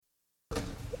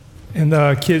And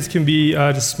the kids can be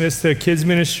dismissed to kids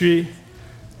ministry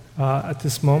at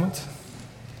this moment.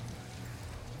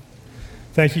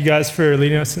 Thank you guys for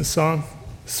leading us in song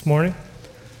this morning.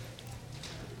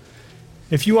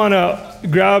 If you want to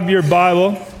grab your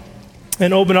Bible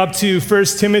and open up to 1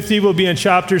 Timothy, we'll be in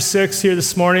chapter 6 here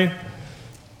this morning.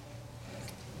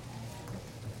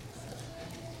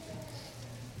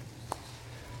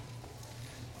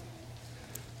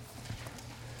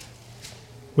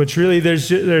 Which really, there's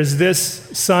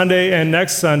this Sunday and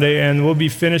next Sunday, and we'll be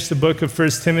finished the book of 1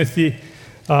 Timothy.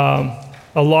 A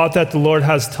lot that the Lord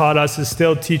has taught us is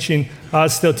still teaching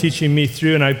us, still teaching me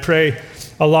through, and I pray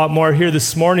a lot more here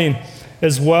this morning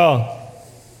as well.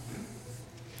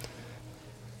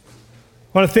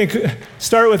 I want to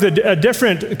start with a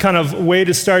different kind of way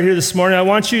to start here this morning. I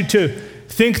want you to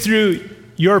think through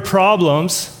your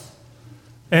problems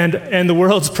and the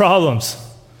world's problems.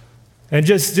 And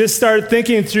just start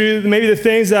thinking through maybe the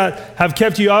things that have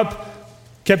kept you up,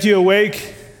 kept you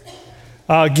awake,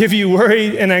 give you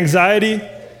worry and anxiety.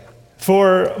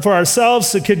 For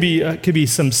ourselves, it could be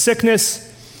some sickness,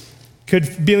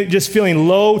 could be just feeling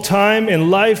low time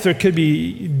in life. There could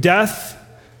be death,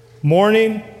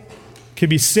 mourning, could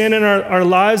be sin in our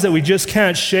lives that we just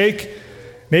can't shake.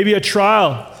 Maybe a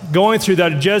trial going through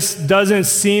that just doesn't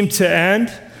seem to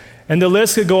end. And the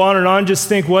list could go on and on. Just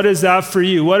think, what is that for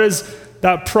you? What is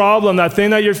that problem, that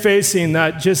thing that you're facing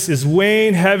that just is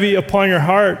weighing heavy upon your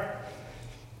heart?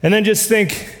 And then just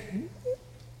think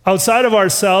outside of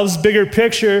ourselves, bigger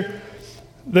picture,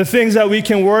 the things that we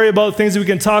can worry about, things that we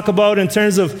can talk about in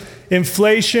terms of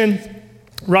inflation,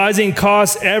 rising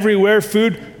costs everywhere,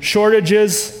 food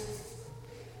shortages,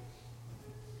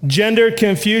 gender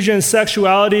confusion,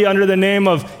 sexuality under the name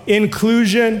of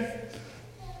inclusion,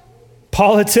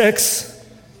 politics,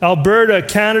 Alberta,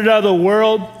 Canada, the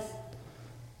World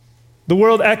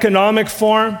Economic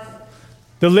Forum.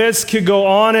 The list could go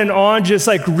on and on. Just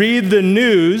like read the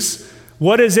news.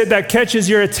 What is it that catches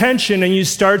your attention and you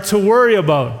start to worry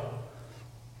about?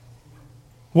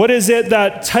 What is it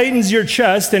that tightens your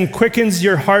chest and quickens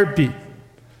your heartbeat?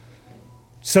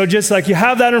 So just like you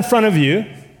have that in front of you,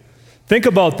 think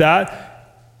about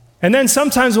that. And then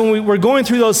sometimes when we're going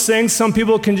through those things, some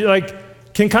people can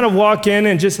kind of walk in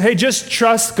and just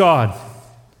trust God.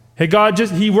 Hey, God,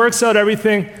 He works out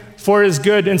everything for His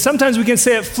good. And sometimes we can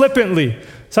say it flippantly.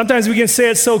 Sometimes we can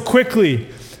say it so quickly.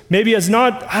 Maybe it's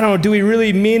not, do we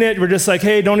really mean it? We're just like,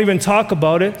 hey, don't even talk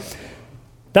about it.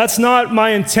 That's not my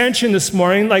intention this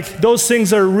morning. Like, those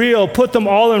things are real. Put them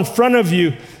all in front of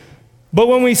you. But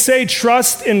when we say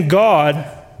trust in God,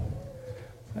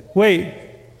 wait,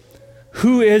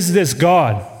 who is this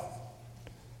God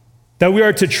that we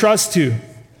are to trust to?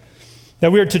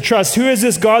 That we are to trust. Who is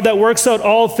this God that works out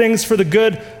all things for the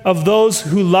good of those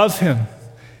who love Him?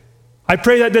 I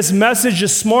pray that this message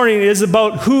this morning is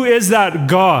about who is that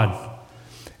God.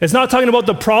 It's not talking about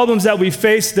the problems that we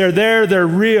face. They're there, they're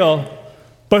real.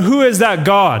 But who is that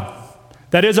God?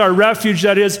 That is our refuge,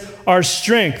 that is our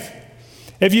strength.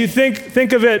 If you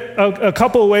think of it a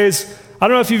couple of ways, I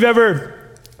don't know if you've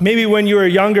ever, maybe when you were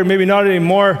younger, maybe not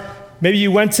anymore, maybe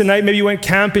you went tonight, maybe you went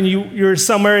camping, you were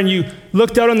somewhere and you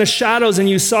looked out on the shadows and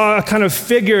you saw a kind of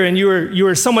figure and you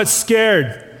were somewhat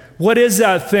scared. What is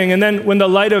that thing? And then when the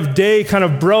light of day kind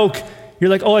of broke,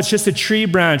 you're like, oh, it's just a tree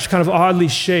branch, kind of oddly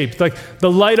shaped. Like the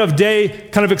light of day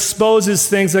kind of exposes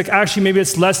things like actually maybe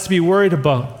it's less to be worried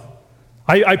about.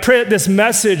 I pray that this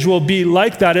message will be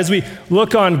like that as we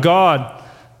look on God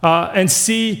and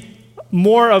see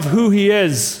more of who He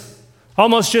is.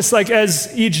 Almost just like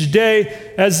as each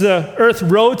day, as the earth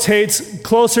rotates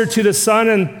closer to the sun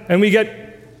and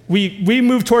we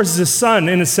move towards the sun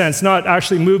in a sense, not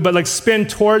actually move, but like spin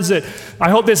towards it. I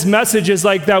hope this message is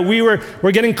like that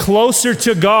we're getting closer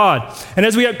to God. And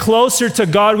as we get closer to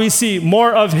God, we see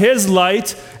more of His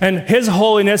light and His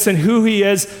holiness and who He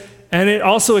is. And it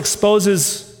also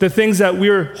exposes the things that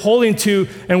we're holding to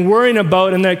and worrying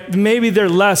about and that maybe they're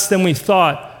less than we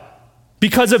thought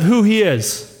because of who He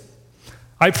is.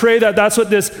 I pray that that's what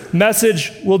this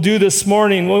message will do this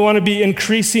morning. We want to be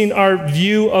increasing our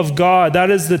view of God.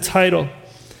 That is the title.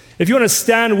 If you want to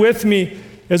stand with me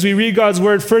as we read God's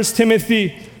word, 1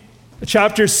 Timothy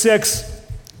chapter 6,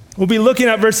 we'll be looking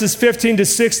at verses 15 to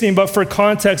 16, but for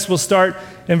context, we'll start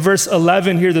in verse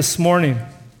 11 here this morning.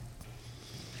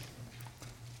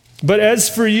 But as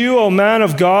for you, O man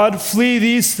of God, flee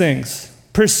these things.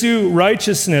 Pursue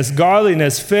righteousness,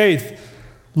 godliness, faith,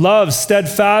 love,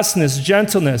 steadfastness,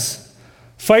 gentleness.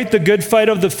 Fight the good fight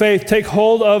of the faith. Take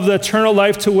hold of the eternal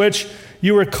life to which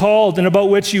you were called and about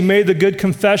which you made the good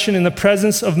confession in the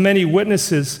presence of many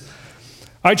witnesses.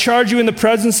 I charge you in the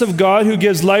presence of God, who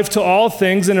gives life to all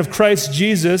things, and of Christ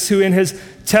Jesus, who in his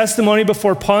testimony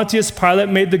before Pontius Pilate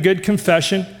made the good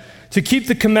confession, to keep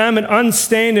the commandment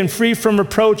unstained and free from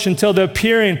reproach until the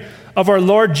appearing of our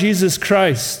Lord Jesus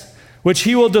Christ, which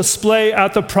he will display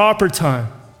at the proper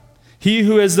time. He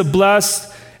who is the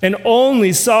blessed and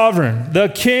only sovereign, the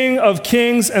King of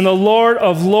kings and the Lord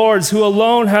of lords, who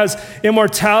alone has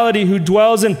immortality, who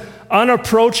dwells in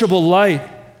unapproachable light,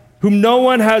 whom no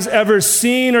one has ever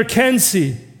seen or can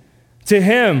see. To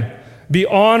him be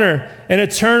honor and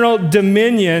eternal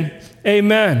dominion.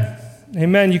 Amen.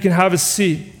 Amen. You can have a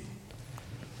seat.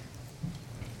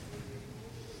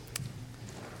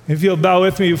 If you'll bow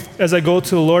with me as I go to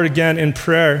the Lord again in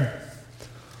prayer.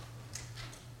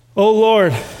 Oh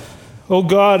Lord, oh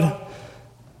God,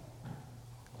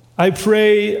 I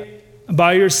pray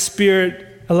by your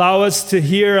Spirit, allow us to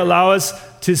hear, allow us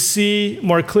to see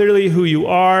more clearly who you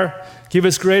are. Give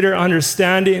us greater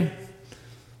understanding.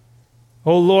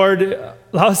 Oh Lord,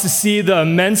 allow us to see the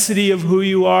immensity of who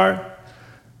you are,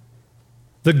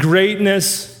 the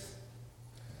greatness.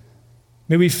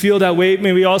 May we feel that weight.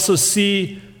 May we also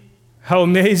see how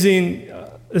amazing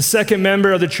the second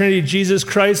member of the Trinity, Jesus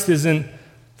Christ, is in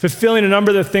fulfilling a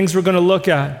number of the things we're going to look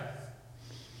at.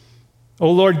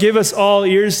 Oh Lord, give us all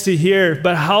ears to hear,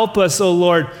 but help us, oh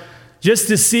Lord, just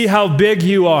to see how big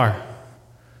you are.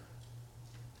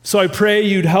 So I pray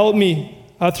you'd help me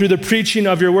through the preaching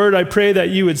of your word. I pray that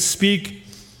you would speak.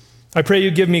 I pray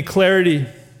you give me clarity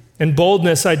and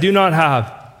boldness I do not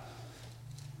have,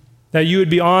 that you would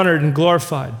be honored and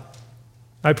glorified.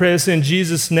 I pray this in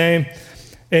Jesus' name.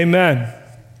 Amen.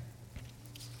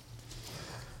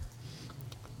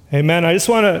 Amen. I just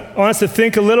want us to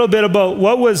think a little bit about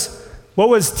what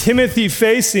was Timothy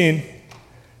facing.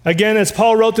 Again, as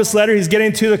Paul wrote this letter, he's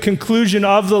getting to the conclusion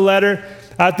of the letter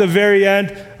at the very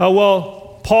end.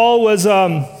 Paul was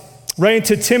writing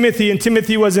to Timothy, and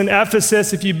Timothy was in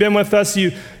Ephesus. If you've been with us,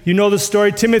 you know the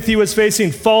story. Timothy was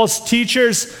facing false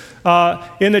teachers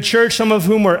in the church, some of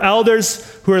whom were elders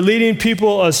who were leading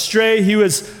people astray. He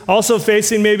was also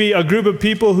facing maybe a group of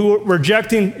people who were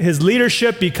rejecting his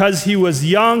leadership because he was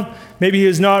young. Maybe he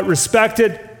was not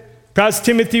respected. Perhaps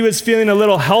Timothy was feeling a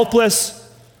little helpless,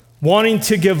 wanting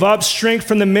to give up strength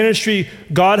from the ministry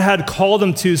God had called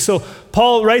him to. So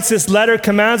Paul writes this letter,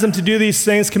 commands him to do these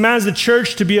things, commands the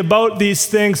church to be about these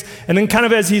things, and then kind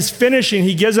of as he's finishing,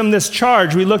 he gives him this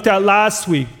charge we looked at last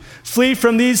week. Flee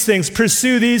from these things,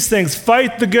 pursue these things,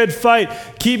 fight the good fight.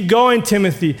 Keep going,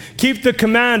 Timothy. Keep the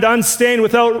command unstained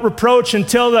without reproach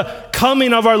until the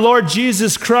coming of our Lord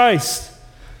Jesus Christ.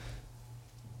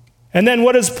 And then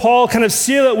what does Paul kind of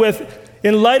seal it with?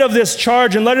 In light of this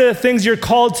charge, in light of the things you're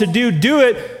called to do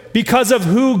it because of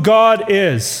who God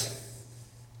is.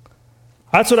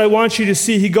 That's what I want you to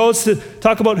see. He goes to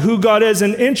talk about who God is,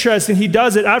 and interesting, he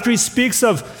does it after he speaks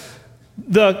of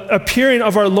the appearing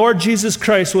of our Lord Jesus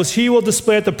Christ, which he will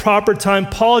display at the proper time.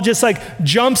 Paul just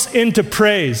jumps into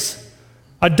praise,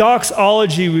 a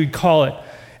doxology we call it,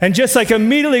 and just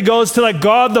immediately goes to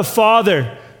God the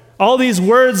Father. All these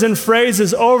words and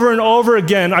phrases over and over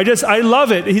again. I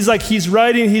love it. He's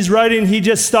writing, he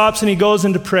just stops and he goes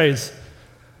into praise.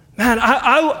 Man,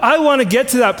 I want to get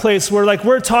to that place where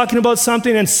we're talking about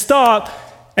something and stop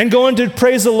and go into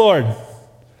praise the Lord.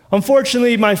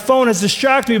 Unfortunately, my phone has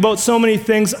distracted me about so many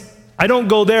things. I don't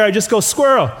go there, I just go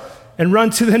squirrel and run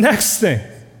to the next thing.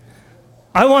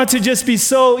 I want to just be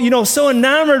so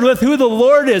enamored with who the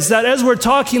Lord is that as we're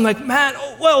talking, man,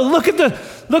 well, look at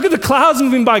the clouds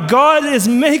moving by. God is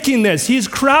making this. He's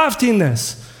crafting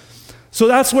this. So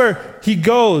that's where he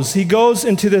goes. He goes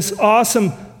into this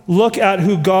awesome look at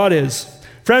who God is.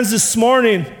 Friends, this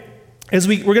morning, as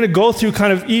we're going to go through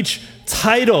kind of each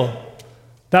title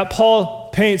that Paul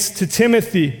paints to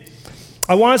Timothy,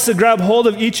 I want us to grab hold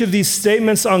of each of these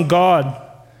statements on God.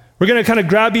 We're going to kind of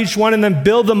grab each one and then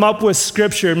build them up with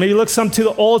Scripture. Maybe look some to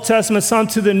the Old Testament, some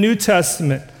to the New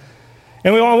Testament.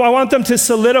 And I want them to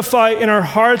solidify in our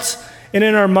hearts and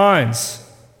in our minds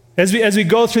as we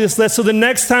go through this list. So the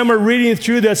next time we're reading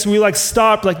through this, we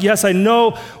stop, yes, I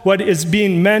know what is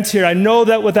being meant here. I know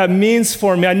what that means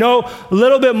for me. I know a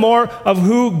little bit more of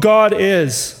who God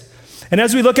is. And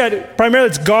as we look at, primarily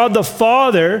it's God the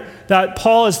Father that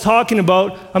Paul is talking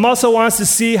about, I'm also wants to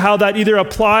see how that either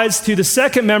applies to the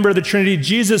second member of the Trinity,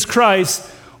 Jesus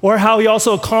Christ, or how he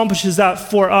also accomplishes that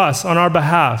for us on our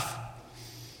behalf.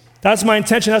 That's my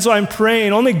intention. That's why I'm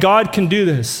praying. Only God can do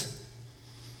this.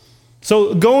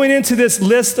 So going into this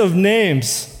list of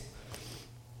names,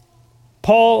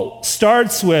 Paul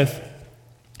starts with,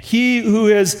 he who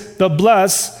is the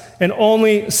blessed and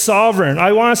only sovereign.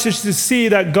 I want us to see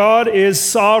that God is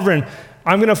sovereign.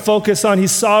 I'm going to focus on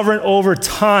He's sovereign over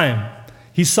time.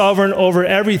 He's sovereign over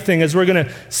everything, as we're going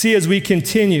to see as we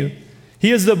continue.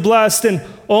 He is the blessed and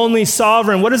only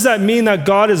sovereign. What does that mean, that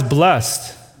God is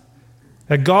blessed?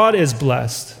 That God is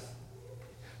blessed.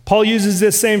 Paul uses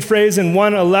this same phrase in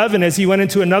 1:11 as he went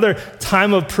into another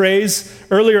time of praise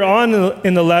earlier on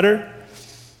in the letter.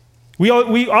 We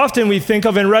often think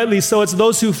of, and rightly so, it's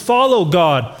those who follow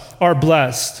God are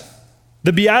blessed.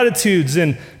 The Beatitudes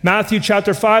in Matthew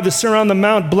chapter 5, the Sermon on the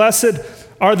Mount, blessed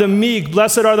are the meek,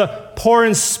 blessed are the poor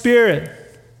in spirit.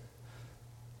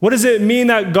 What does it mean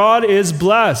that God is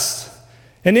blessed?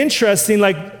 And interesting,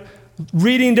 like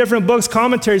reading different books,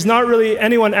 commentaries, not really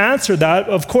anyone answered that.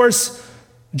 Of course,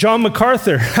 John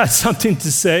MacArthur has something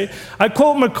to say. I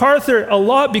quote MacArthur a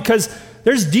lot because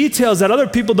there's details that other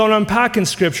people don't unpack in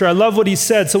Scripture. I love what he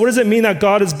said. So what does it mean that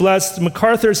God is blessed?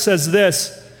 MacArthur says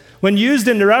this: when used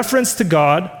in reference to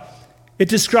God, it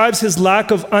describes his lack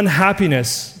of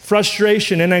unhappiness,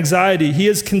 frustration, and anxiety. He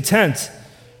is content,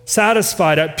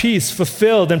 satisfied, at peace,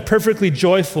 fulfilled, and perfectly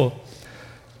joyful.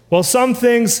 While some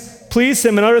things please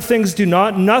him and other things do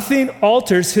not, nothing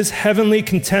alters his heavenly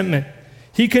contentment.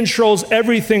 He controls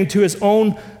everything to his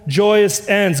own joyous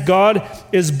ends. God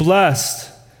is blessed.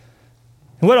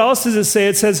 And what else does it say?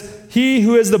 It says, he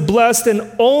who is the blessed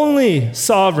and only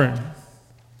sovereign.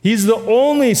 He's the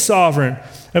only sovereign.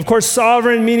 And of course,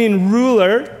 sovereign meaning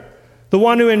ruler. The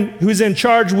one who's in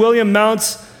charge, William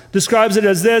Mounce, describes it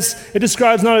as this. It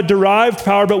describes not a derived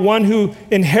power, but one who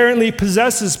inherently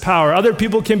possesses power. Other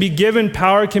people can be given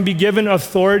power, can be given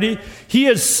authority. He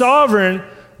is sovereign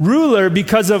ruler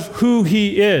because of who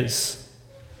he is.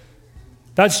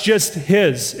 That's just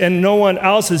his and no one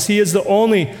else's. He is the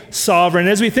only sovereign.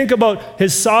 As we think about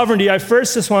his sovereignty, I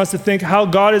first just want us to think how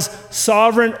God is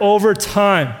sovereign over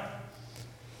time,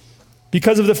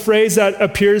 because of the phrase that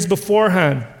appears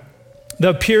beforehand, the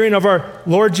appearing of our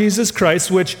Lord Jesus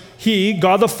Christ, which he,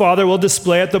 God the Father, will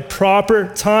display at the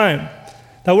proper time.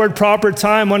 That word proper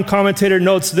time, one commentator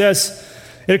notes this: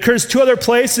 it occurs two other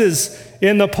places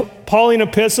in the Pauline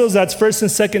epistles, that's 1st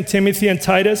and 2nd Timothy and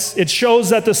Titus. It shows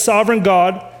that the sovereign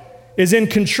God is in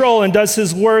control and does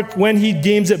his work when he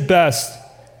deems it best.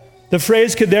 The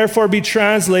phrase could therefore be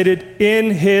translated in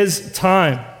his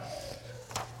time.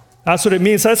 That's what it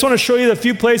means. So I just want to show you the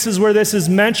few places where this is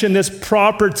mentioned, this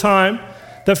proper time.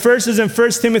 The first is in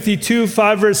 1 Timothy 2,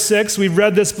 5, verse 6. We've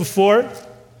read this before.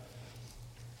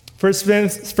 1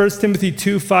 Timothy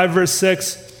 2, 5, verse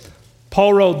 6.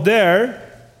 Paul wrote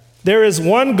there is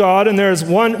one God and there is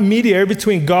one mediator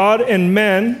between God and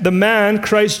men, the man,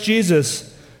 Christ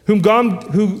Jesus,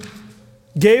 who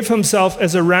gave himself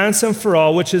as a ransom for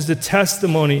all, which is the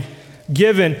testimony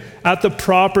given at the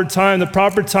proper time. The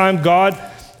proper time, God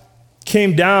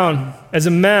came down as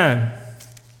a man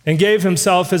and gave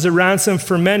himself as a ransom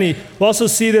for many. We'll also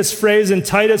see this phrase in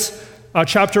Titus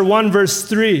chapter 1, verse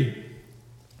 3.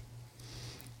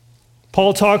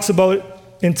 Paul talks about,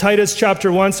 in Titus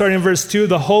chapter 1, starting in verse 2,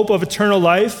 the hope of eternal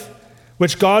life,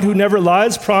 which God, who never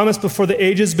lies, promised before the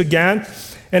ages began.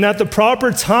 And at the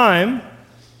proper time,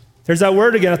 there's that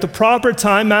word again, at the proper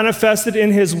time, manifested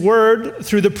in his word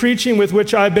through the preaching with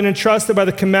which I have been entrusted by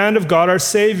the command of God our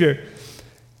Savior.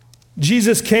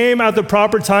 Jesus came at the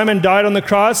proper time and died on the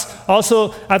cross.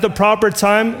 Also, at the proper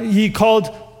time, he called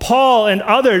Paul and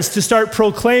others to start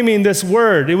proclaiming this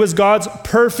word. It was God's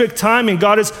perfect timing.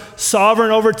 God is sovereign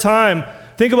over time.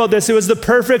 Think about this. It was the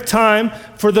perfect time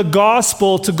for the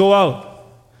gospel to go out.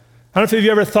 I don't know if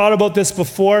you've ever thought about this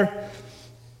before.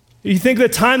 You think the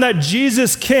time that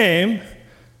Jesus came,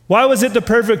 why was it the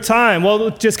perfect time?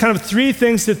 Well, just kind of three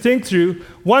things to think through.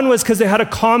 One was because they had a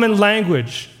common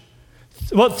language.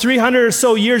 About 300 or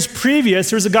so years previous,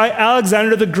 there was a guy,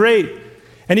 Alexander the Great,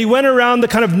 and he went around the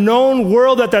kind of known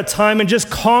world at that time and just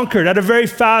conquered at a very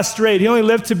fast rate. He only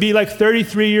lived to be like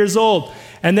 33 years old,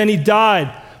 and then he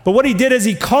died. But what he did is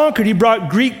he conquered. He brought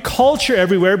Greek culture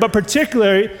everywhere, but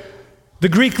particularly the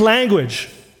Greek language,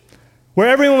 where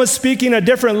everyone was speaking a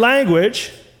different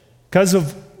language because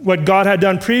of what God had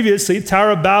done previously,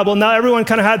 Tower of Babel. Now everyone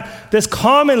kind of had this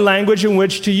common language in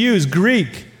which to use,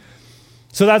 Greek.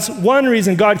 So that's one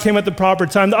reason God came at the proper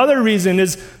time. The other reason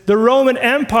is the Roman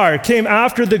Empire came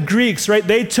after the Greeks, right?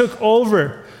 They took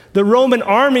over. The Roman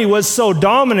army was so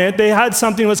dominant, they had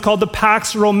something that was called the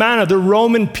Pax Romana, the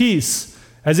Roman peace.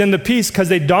 As in the peace, because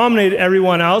they dominated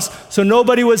everyone else, so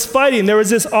nobody was fighting. There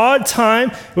was this odd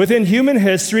time within human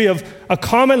history of a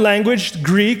common language,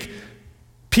 Greek,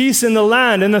 peace in the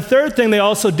land. And the third thing they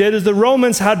also did is the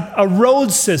Romans had a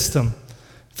road system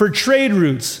for trade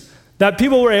routes. that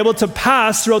people were able to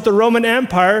pass throughout the Roman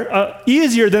Empire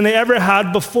easier than they ever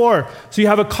had before. So you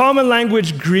have a common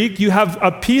language, Greek, you have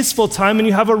a peaceful time, and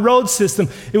you have a road system.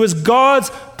 It was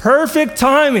God's perfect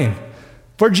timing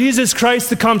for Jesus Christ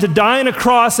to come, to die on a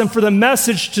cross, and for the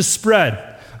message to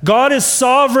spread. God is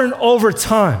sovereign over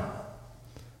time.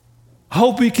 I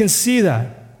hope we can see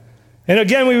that. And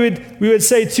again, we would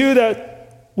say too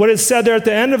that what is said there at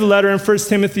the end of the letter in 1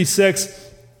 Timothy 6,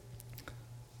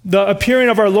 the appearing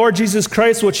of our Lord Jesus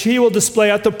Christ, which he will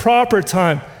display at the proper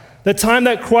time, the time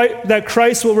that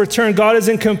Christ will return. God is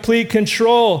in complete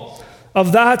control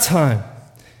of that time.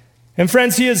 And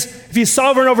friends, if he's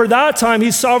sovereign over that time,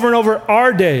 he's sovereign over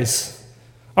our days,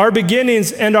 our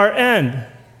beginnings and our end.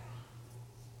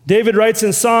 David writes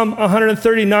in Psalm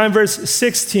 139, verse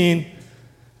 16,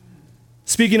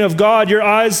 speaking of God, your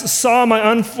eyes saw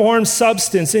my unformed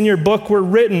substance. In your book were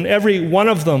written, every one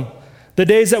of them. The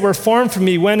days that were formed for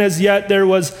me, when as yet there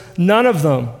was none of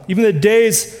them. Even the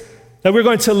days that we're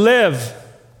going to live,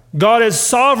 God is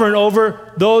sovereign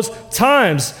over those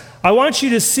times. I want you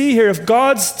to see here, if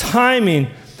God's timing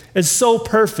is so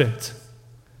perfect,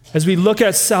 as we look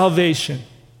at salvation,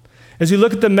 as we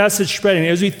look at the message spreading,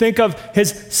 as we think of his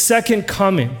second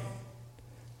coming,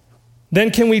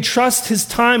 then can we trust his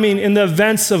timing in the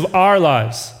events of our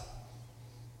lives?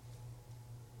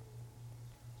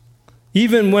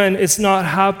 Even when it's not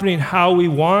happening how we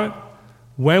want,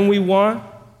 when we want.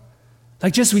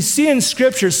 Like just we see in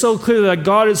Scripture so clearly that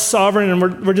God is sovereign,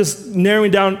 and we're just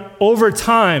narrowing down over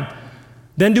time.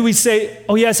 Then do we say,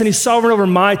 oh yes, and he's sovereign over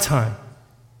my time.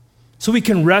 So we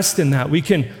can rest in that. We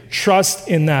can trust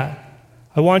in that.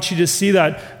 I want you to see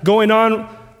that. Going on,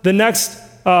 the next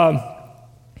kind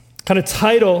of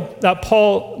title that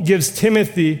Paul gives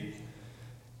Timothy,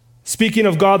 speaking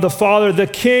of God the Father, the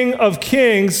King of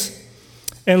Kings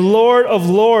and Lord of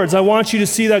Lords. I want you to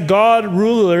see that God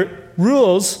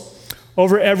rules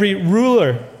over every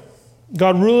ruler.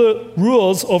 God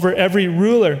rules over every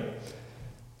ruler.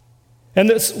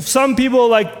 And some people,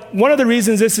 like, one of the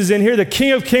reasons this is in here, the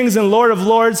King of Kings and Lord of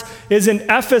Lords, is in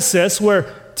Ephesus,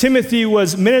 where Timothy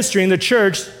was ministering, the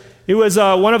church. It was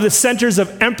one of the centers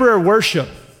of emperor worship.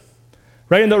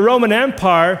 Right? In the Roman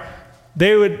Empire,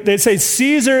 they'd say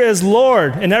Caesar is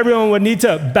Lord, and everyone would need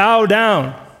to bow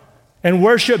down and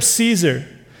worship Caesar.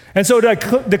 And so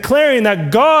declaring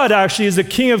that God actually is the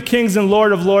King of Kings and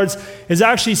Lord of Lords is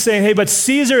actually saying, hey, but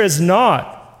Caesar is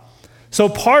not. So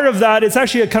part of that, it's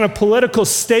actually a kind of political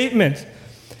statement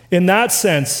in that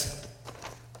sense.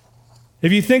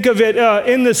 If you think of it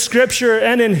in the Scripture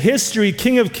and in history,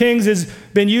 King of Kings has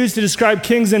been used to describe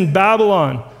kings in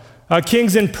Babylon,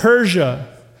 kings in Persia.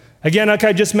 Again, like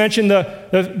I just mentioned,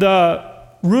 the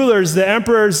rulers, the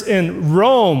emperors in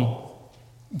Rome,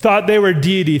 thought they were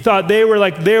deity, thought they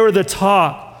were the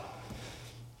top.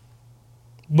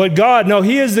 But God, no,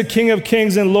 he is the King of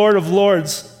Kings and Lord of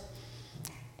Lords.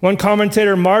 One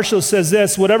commentator, Marshall, says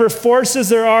this: whatever forces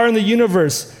there are in the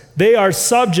universe, they are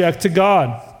subject to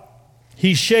God.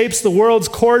 He shapes the world's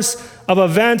course of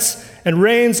events and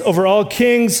reigns over all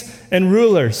kings and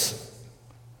rulers.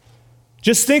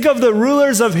 Just think of the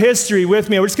rulers of history with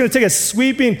me. We're just going to take a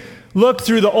sweeping look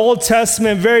through the Old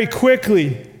Testament very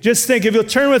quickly. Just think, if you'll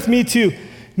turn with me to,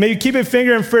 maybe keep a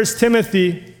finger in 1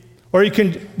 Timothy, or you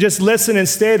can just listen and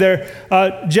stay there.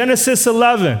 Genesis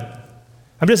 11.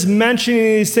 I'm just mentioning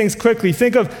these things quickly.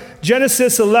 Think of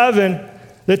Genesis 11,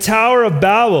 the Tower of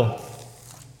Babel.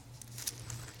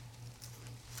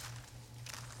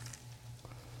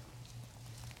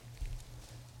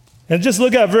 And just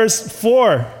look at verse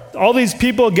 4. All these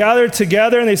people gathered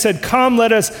together and they said, come,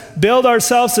 let us build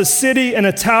ourselves a city and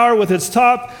a tower with its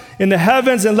top in the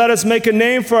heavens, and let us make a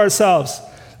name for ourselves,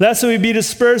 lest we be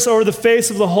dispersed over the face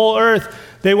of the whole earth.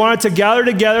 They wanted to gather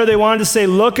together. They wanted to say,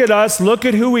 look at us, look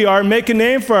at who we are, make a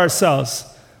name for ourselves.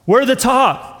 We're the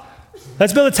top.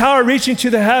 Let's build a tower reaching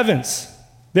to the heavens.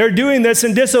 They're doing this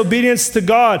in disobedience to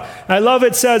God. And I love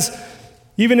it says,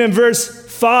 even in verse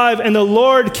 5, and the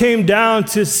Lord came down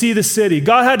to see the city.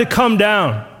 God had to come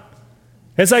down.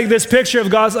 It's like this picture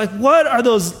of God's like, what are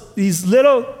these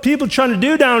little people trying to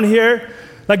do down here?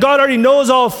 Like, God already knows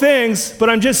all things, but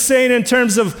I'm just saying in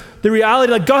terms of the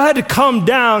reality, like, God had to come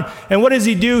down, and what does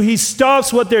he do? He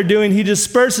stops what they're doing. He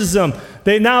disperses them.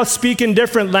 They now speak in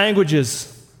different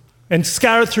languages and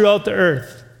scatter throughout the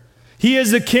earth. He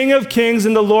is the King of Kings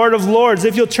and the Lord of Lords.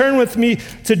 If you'll turn with me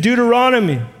to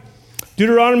Deuteronomy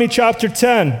chapter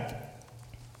 10.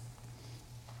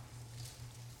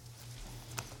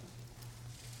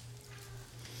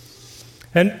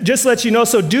 And just to let you know,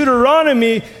 so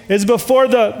Deuteronomy is before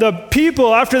the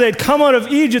people, after they'd come out of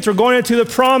Egypt, were going into the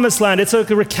promised land. It's like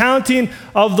a recounting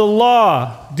of the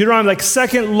law. Deuteronomy, like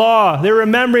second law. They're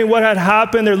remembering what had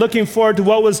happened. They're looking forward to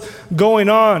what was going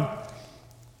on.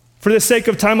 For the sake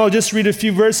of time, I'll just read a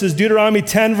few verses. Deuteronomy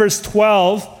 10, verse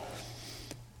 12.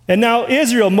 And now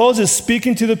Israel, Moses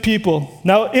speaking to the people.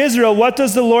 Now Israel, what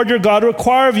does the Lord your God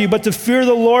require of you but to fear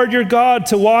the Lord your God,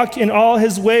 to walk in all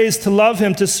his ways, to love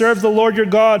him, to serve the Lord your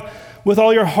God with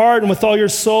all your heart and with all your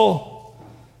soul?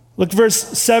 Look, verse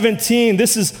 17.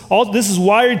 This is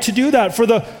wired to do that. For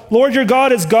the Lord your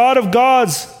God is God of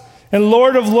gods and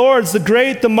Lord of lords, the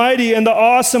great, the mighty, and the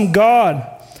awesome God,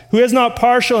 who is not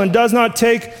partial and does not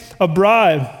take a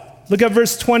bribe. Look at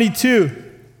verse 22.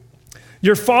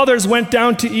 Your fathers went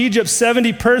down to Egypt,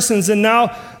 70 persons, and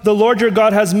now the Lord your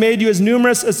God has made you as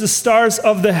numerous as the stars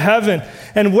of the heaven.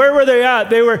 And where were they at?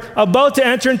 They were about to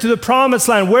enter into the promised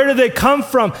land. Where did they come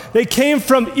from? They came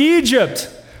from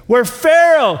Egypt, where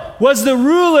Pharaoh was the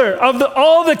ruler of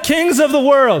all the kings of the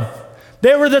world.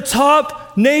 They were the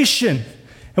top nation.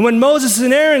 And when Moses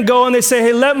and Aaron go and they say,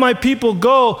 hey, let my people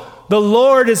go, the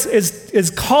Lord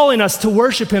is calling us to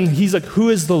worship him. He's like, who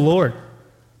is the Lord?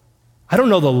 I don't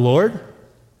know the Lord.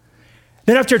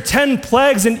 Then after 10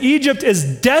 plagues, and Egypt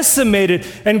is decimated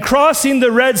and crossing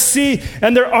the Red Sea,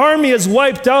 and their army is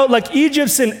wiped out like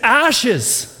Egypt's in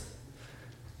ashes.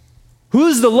 Who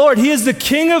is the Lord? He is the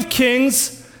King of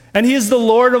kings, and he is the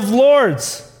Lord of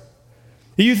lords.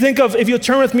 You think of, if you'll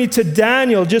turn with me to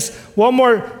Daniel, just one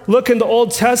more look in the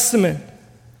Old Testament.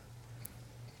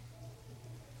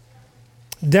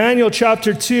 Daniel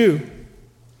chapter 2.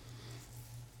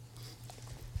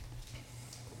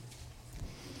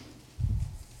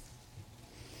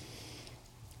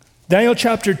 Daniel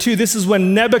chapter 2, this is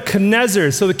when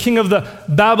Nebuchadnezzar, so the king of the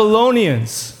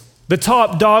Babylonians, the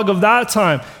top dog of that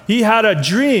time, he had a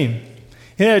dream.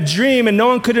 He had a dream and no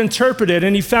one could interpret it.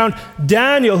 And he found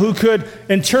Daniel who could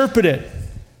interpret it.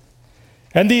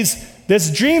 And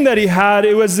this dream that he had,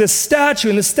 it was this statue,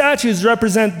 and the statues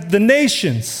represent the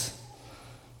nations.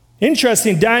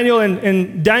 Interesting, Daniel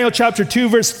in Daniel chapter 2,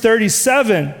 verse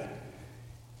 37,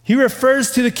 he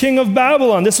refers to the king of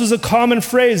Babylon. This was a common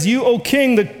phrase. You, O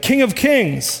king, the king of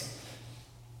kings.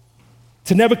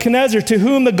 To Nebuchadnezzar, to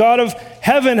whom the God of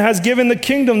heaven has given the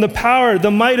kingdom, the power,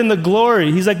 the might, and the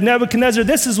glory. He's like, Nebuchadnezzar,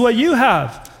 this is what you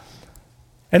have.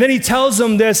 And then he tells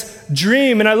him this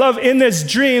dream. And I love in this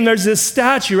dream, there's this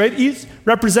statue, right? He's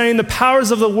representing the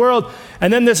powers of the world.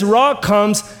 And then this rock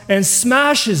comes and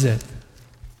smashes it.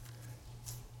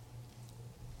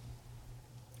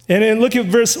 And then look at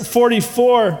verse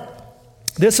 44.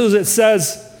 This is what it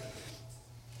says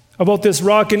about this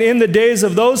rock. And in the days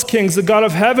of those kings, the God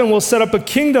of heaven will set up a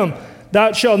kingdom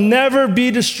that shall never be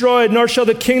destroyed, nor shall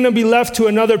the kingdom be left to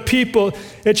another people.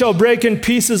 It shall break in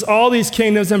pieces all these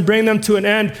kingdoms and bring them to an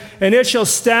end, and it shall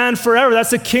stand forever.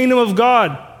 That's the kingdom of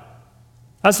God.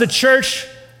 That's the church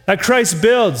that Christ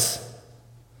builds.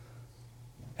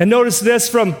 And notice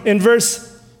this in verse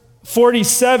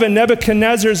 47,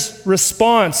 Nebuchadnezzar's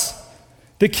response.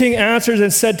 The king answers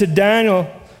and said to Daniel,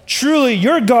 truly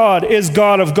your God is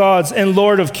God of gods and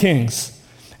Lord of kings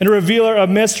and a revealer of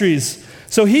mysteries.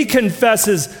 So he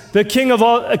confesses a king of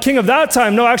that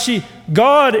time. No, actually,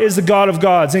 God is the God of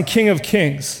gods and King of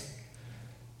kings.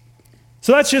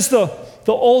 So that's just the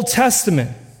Old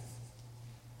Testament.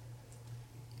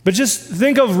 But just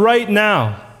think of right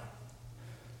now.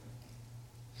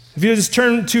 If you just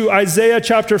turn to Isaiah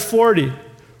chapter 40,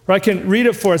 or I can read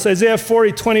it for us, Isaiah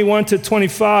 40, 21 to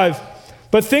 25.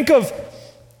 But think of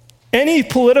any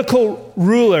political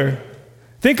ruler.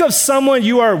 Think of someone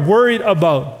you are worried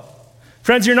about.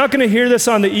 Friends, you're not going to hear this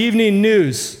on the evening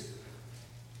news.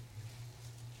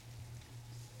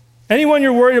 Anyone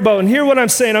you're worried about, and hear what I'm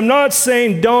saying. I'm not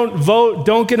saying don't vote,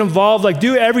 don't get involved, like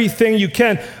do everything you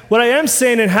can. What I am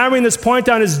saying and hammering this point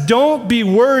down is don't be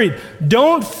worried,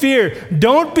 don't fear,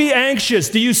 don't be anxious.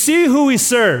 Do you see who we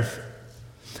serve?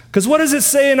 Because what does it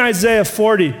say in Isaiah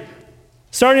 40?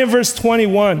 Starting in verse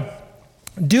 21.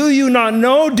 Do you not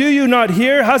know? Do you not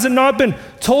hear? Has it not been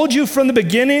told you from the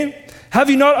beginning? Have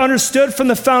you not understood from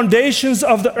the foundations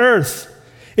of the earth?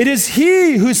 It is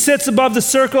he who sits above the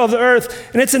circle of the earth,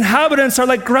 and its inhabitants are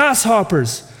like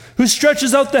grasshoppers, who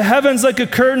stretches out the heavens like a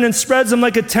curtain and spreads them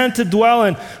like a tent to dwell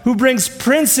in, who brings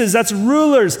princes, that's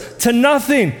rulers, to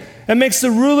nothing, and makes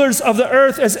the rulers of the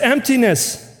earth as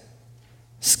emptiness.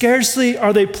 Scarcely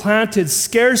are they planted,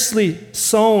 scarcely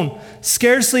sown,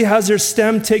 scarcely has their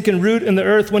stem taken root in the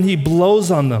earth when he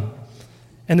blows on them,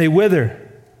 and they wither.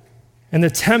 And the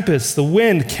tempest, the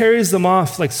wind, carries them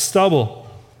off like stubble.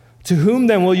 To whom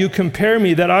then will you compare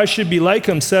me that I should be like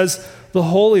him, says the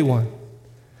Holy One.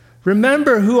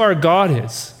 Remember who our God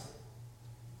is.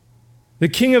 The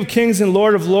King of Kings and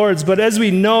Lord of Lords. But as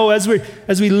we know, as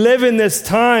we live in this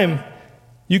time,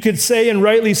 you could say, and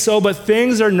rightly so, but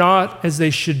things are not as they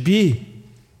should be.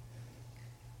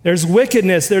 There's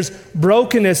wickedness, there's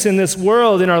brokenness in this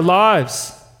world, in our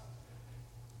lives.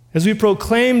 As we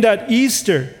proclaimed at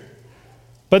Easter,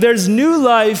 but there's new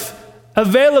life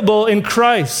available in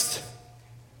Christ.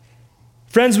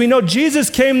 Friends, we know Jesus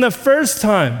came the first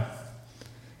time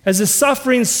as a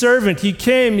suffering servant. He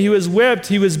came, he was whipped,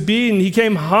 he was beaten, he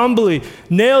came humbly,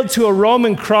 nailed to a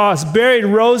Roman cross, buried,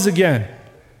 rose again,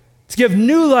 to give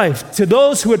new life to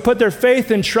those who would put their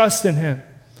faith and trust in him.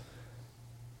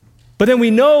 But then we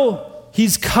know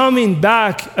he's coming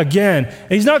back again.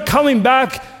 And he's not coming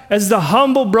back as the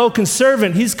humble, broken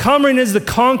servant. He's coming as the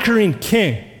conquering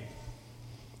king.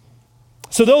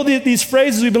 So though these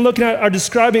phrases we've been looking at are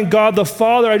describing God the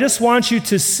Father, I just want you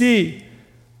to see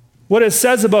what it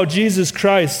says about Jesus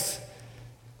Christ.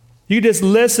 You just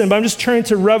listen, but I'm just turning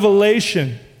to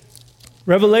Revelation.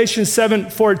 Revelation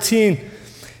 7:14.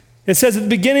 It says at the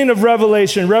beginning of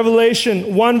Revelation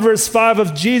 1 verse 5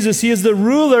 of Jesus, he is the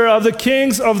ruler of the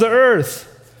kings of the earth.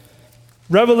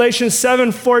 Revelation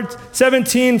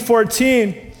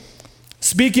 17:14,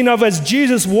 speaking of as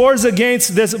Jesus wars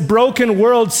against this broken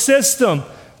world system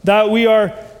that we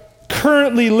are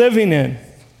currently living in.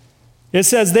 It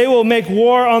says they will make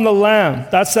war on the Lamb.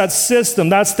 That's that system.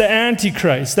 That's the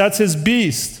Antichrist. That's his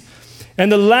beast. And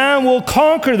the Lamb will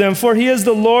conquer them, for he is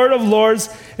the Lord of lords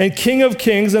and King of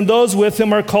kings, and those with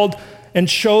him are called and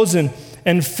chosen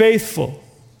and faithful.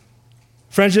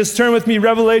 Friends, just turn with me,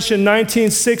 Revelation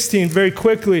 19:16, very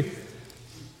quickly.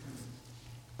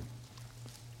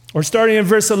 Or starting in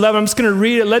verse 11, I'm just going to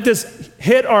read it. Let this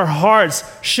hit our hearts,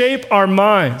 shape our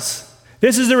minds.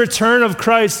 This is the return of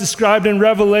Christ described in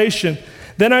Revelation.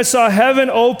 Then I saw heaven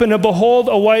open, and behold,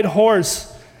 a white horse.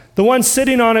 The one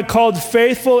sitting on it called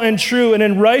Faithful and True, and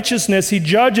in righteousness he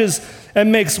judges and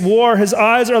makes war. His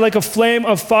eyes are like a flame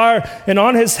of fire, and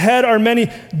on his head are many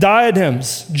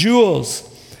diadems, jewels.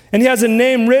 And he has a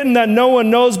name written that no one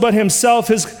knows but himself.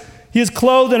 He is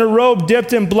clothed in a robe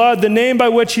dipped in blood. The name by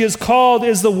which he is called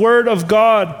is the Word of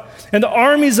God. And the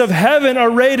armies of heaven,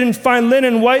 arrayed in fine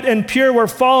linen, white and pure, were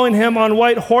following him on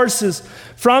white horses.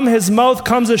 From his mouth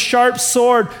comes a sharp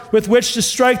sword with which to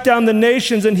strike down the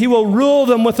nations, and he will rule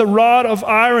them with a rod of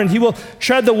iron. He will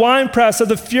tread the winepress of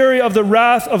the fury of the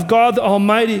wrath of God the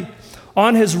Almighty.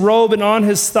 On his robe and on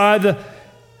his thigh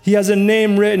he has a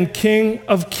name written, King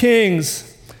of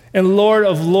Kings and Lord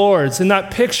of Lords. In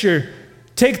that picture,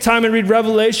 take time and read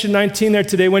Revelation 19 there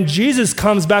today. When Jesus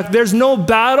comes back, there's no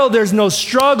battle, there's no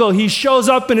struggle. He shows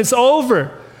up and it's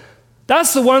over.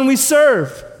 That's the one we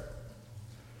serve.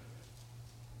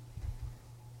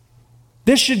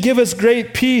 This should give us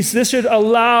great peace. This should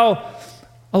allow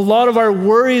a lot of our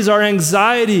worries, our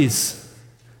anxieties,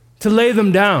 to lay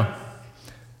them down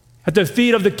at the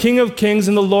feet of the King of Kings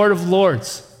and the Lord of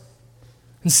Lords.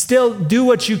 And still do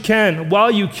what you can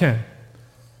while you can.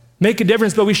 Make a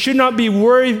difference, but we should not be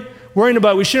worrying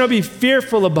about it. We should not be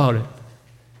fearful about it.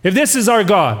 If this is our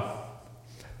God.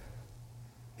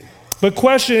 But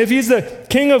question, if he's the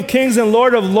King of Kings and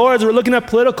Lord of Lords, we're looking at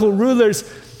political rulers,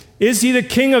 is he the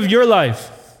king of your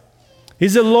life?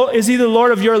 Is he the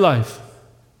Lord of your life?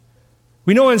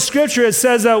 We know in Scripture it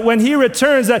says that when he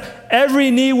returns, that every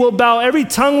knee will bow, every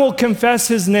tongue will confess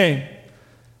his name.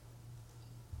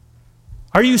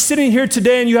 Are you sitting here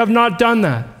today and you have not done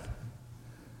that?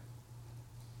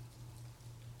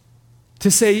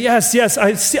 To say, yes,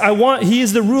 I want, he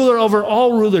is the ruler over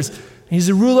all rulers. He's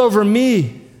the ruler over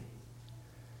me.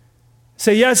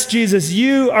 Say, yes, Jesus,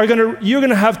 you're going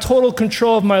to have total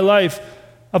control of my life,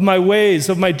 of my ways,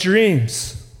 of my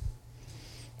dreams.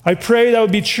 I pray that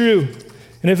would be true.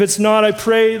 And if it's not, I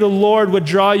pray the Lord would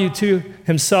draw you to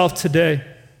himself today.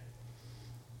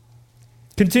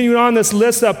 Continuing on this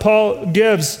list that Paul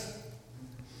gives,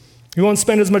 we won't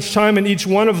spend as much time in each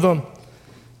one of them,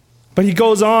 but he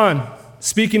goes on,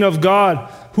 speaking of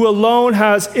God, who alone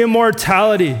has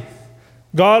immortality.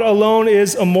 God alone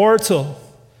is immortal,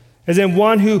 as in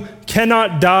one who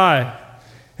cannot die.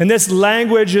 And this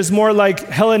language is more like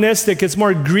Hellenistic, it's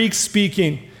more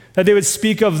Greek-speaking, that they would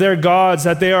speak of their gods,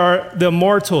 that they are the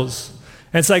immortals.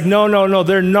 And it's like, no,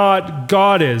 they're not.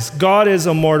 God is. God is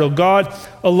immortal. God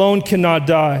alone cannot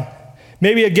die.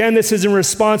 Maybe again, this is in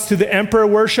response to the emperor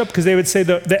worship, because they would say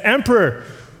the emperor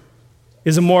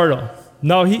is immortal.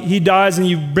 No, he dies and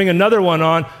you bring another one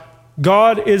on.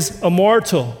 God is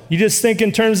immortal. You just think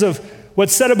in terms of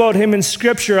what's said about him in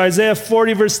Scripture, Isaiah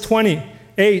 40 verse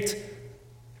 28.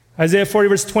 Isaiah 40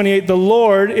 verse 28, the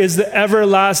Lord is the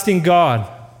everlasting God.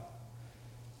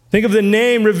 Think of the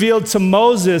name revealed to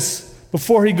Moses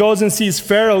before he goes and sees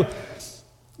Pharaoh.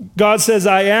 God says,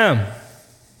 I am.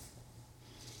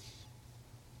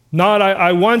 Not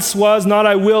I once was, not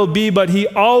I will be, but he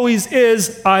always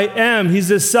is, I am. He's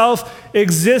the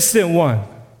self-existent one.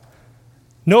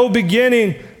 No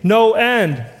beginning, no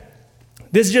end.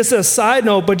 This is just a side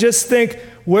note, but just think,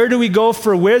 where do we go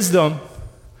for wisdom?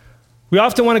 We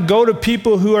often want to go to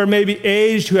people who are maybe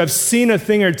aged, who have seen a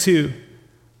thing or two.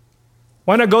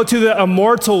 Why not go to the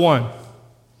immortal one,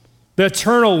 the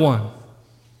eternal one,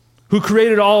 who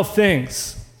created all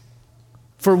things,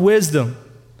 for wisdom?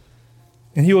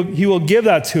 And he will give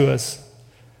that to us.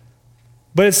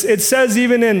 But it says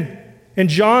even in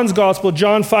John's gospel,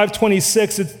 John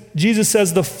 5:26, Jesus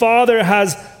says, the Father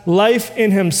has life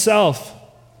in himself.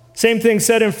 Same thing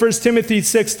said in 1 Timothy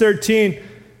 6:13.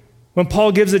 When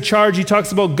Paul gives a charge, he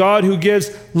talks about God who gives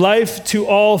life to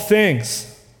all things.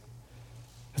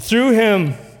 Through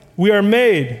him, we are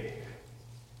made.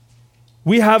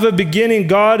 We have a beginning.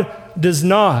 God does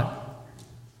not.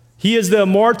 He is the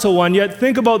immortal one. Yet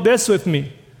think about this with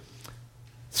me.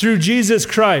 Through Jesus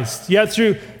Christ,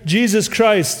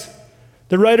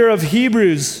 the writer of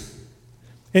Hebrews,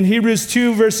 in Hebrews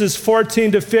 2 verses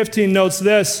 14 to 15 notes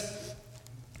this,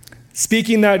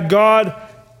 speaking that God,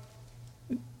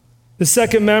 the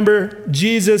second member,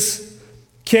 Jesus,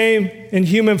 came in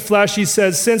human flesh. He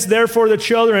says, since therefore the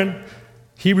children,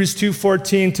 Hebrews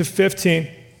 2:14 to 15,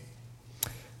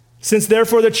 since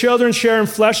therefore the children share in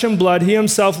flesh and blood, he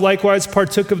himself likewise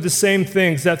partook of the same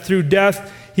things, that through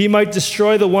death he might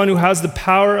destroy the one who has the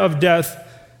power of death,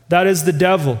 that is the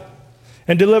devil,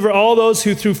 and deliver all those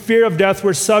who through fear of death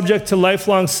were subject to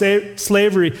lifelong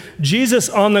slavery. Jesus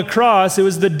on the cross, it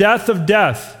was the death of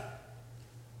death,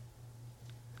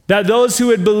 that those who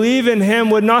would believe in him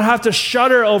would not have to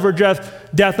shudder over death,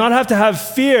 not have to have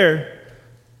fear,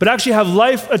 but actually have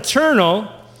life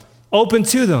eternal open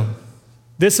to them.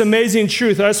 This amazing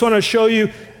truth. I just want to show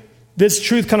you this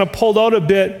truth kind of pulled out a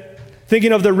bit,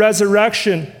 thinking of the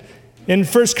resurrection in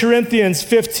 1 Corinthians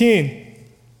 15,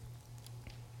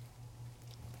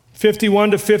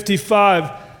 51 to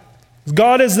 55.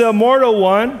 God is the immortal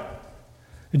one.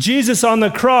 Jesus on the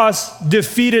cross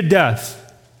defeated death.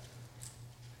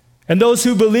 And those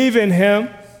who believe in him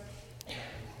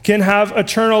can have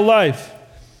eternal life.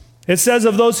 It says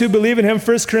of those who believe in him,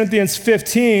 1 Corinthians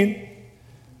 15,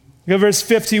 verse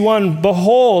 51,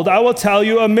 behold, I will tell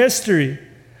you a mystery.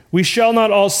 We shall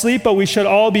not all sleep, but we shall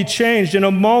all be changed in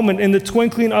a moment, in the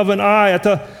twinkling of an eye, at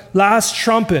the last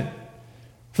trumpet.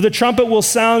 For the trumpet will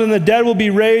sound, and the dead will be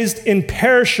raised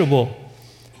imperishable,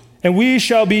 and we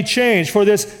shall be changed. For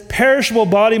this perishable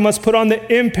body must put on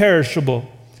the imperishable.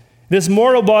 This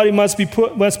mortal body must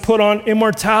put on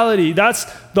immortality. That's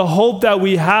the hope that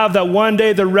we have, that one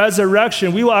day, the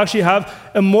resurrection, we will actually have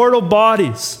immortal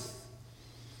bodies.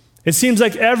 It seems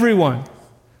like everyone.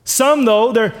 Some,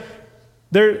 though, their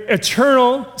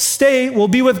eternal state will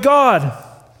be with God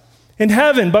in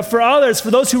heaven. But for others,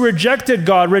 for those who rejected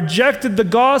God, rejected the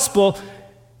gospel,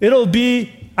 it'll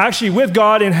be actually with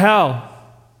God in hell.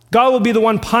 God will be the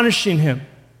one punishing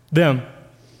them.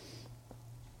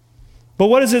 But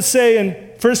what does it say in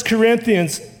 1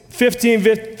 Corinthians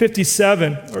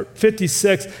 15:57 or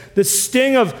 56? The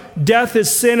sting of death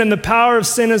is sin, and the power of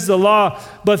sin is the law.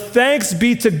 But thanks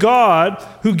be to God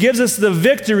who gives us the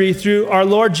victory through our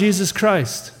Lord Jesus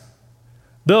Christ,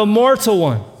 the immortal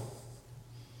one.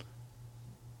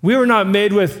 We were not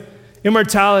made with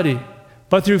immortality,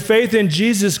 but through faith in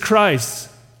Jesus Christ,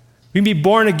 we can be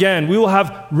born again. We will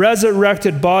have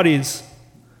resurrected bodies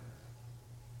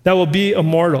that will be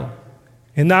immortal.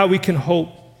 In that we can hope.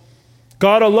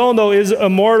 God alone, though, is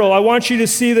immortal. I want you to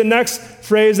see the next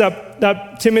phrase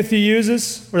that Timothy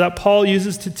uses, or that Paul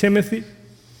uses to Timothy.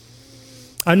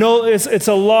 I know it's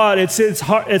a lot. It's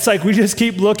hard. It's like we just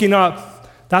keep looking up.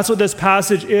 That's what this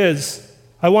passage is.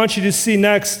 I want you to see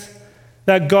next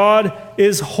that God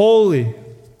is holy.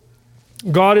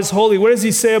 God is holy. What does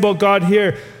he say about God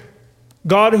here?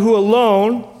 God who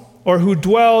alone, or who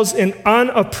dwells in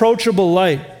unapproachable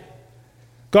light.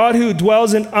 God who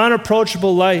dwells in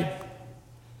unapproachable light.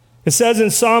 It says in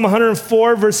Psalm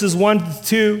 104, verses 1 to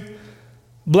 2,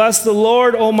 bless the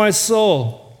Lord, O my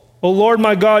soul. O Lord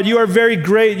my God, you are very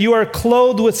great. You are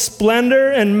clothed with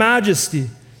splendor and majesty,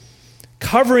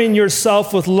 covering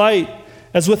yourself with light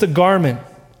as with a garment,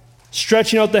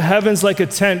 stretching out the heavens like a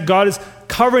tent. God is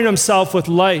covering himself with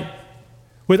light,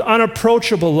 with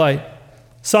unapproachable light.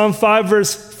 Psalm 5,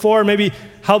 verse 4 maybe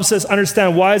helps us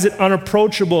understand why is it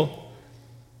unapproachable.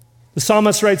 The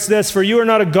psalmist writes this, "For you are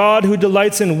not a God who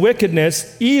delights in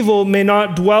wickedness. Evil may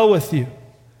not dwell with you."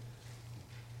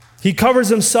 He covers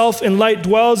himself in light,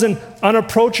 dwells in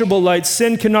unapproachable light.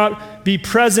 Sin cannot be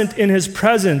present in his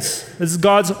presence. This is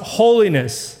God's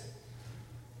holiness.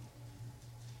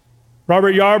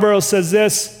 Robert Yarborough says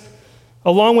this,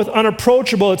 along with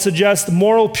unapproachable, it suggests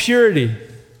moral purity,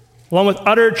 along with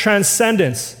utter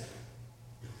transcendence.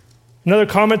 Another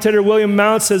commentator, William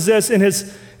Mount, says this, in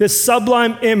this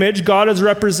sublime image, God is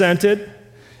represented,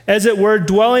 as it were,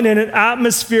 dwelling in an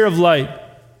atmosphere of light,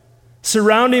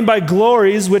 surrounding by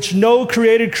glories which no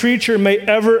created creature may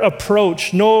ever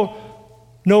approach, no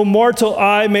mortal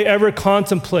eye may ever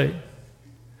contemplate.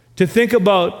 To think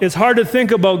about, it's hard to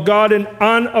think about God in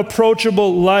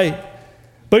unapproachable light.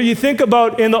 But you think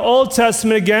about in the Old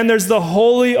Testament again, there's the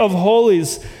Holy of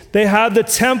Holies. They had the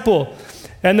temple,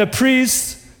 and the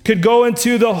priests could go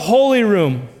into the holy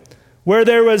room where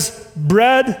there was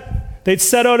bread they'd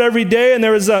set out every day, and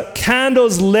there was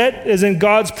candles lit as in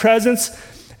God's presence,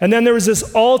 and then there was this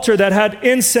altar that had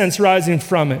incense rising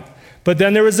from it. But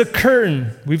then there was a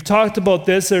curtain. We've talked about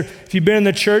this, or if you've been in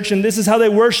the church, and this is how they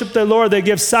worship the Lord. They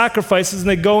give sacrifices, and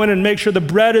they go in and make sure the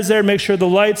bread is there, make sure the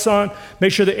light's on,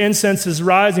 make sure the incense is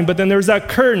rising. But then there was that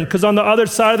curtain, because on the other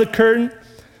side of the curtain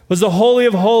was the Holy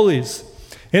of Holies.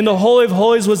 In the Holy of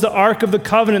Holies was the Ark of the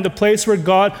Covenant, the place where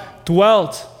God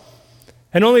dwelt.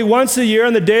 And only once a year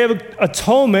on the Day of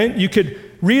Atonement, you could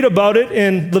read about it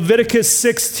in Leviticus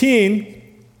 16,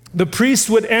 the priest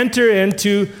would enter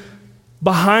into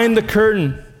behind the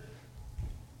curtain,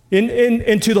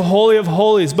 into the Holy of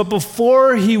Holies. But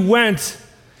before he went,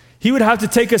 he would have to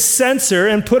take a censer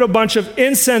and put a bunch of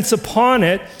incense upon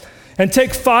it and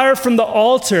take fire from the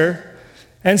altar.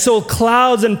 And so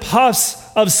clouds and puffs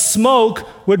of smoke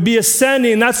would be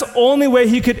ascending. That's the only way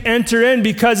he could enter in,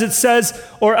 because it says,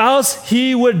 or else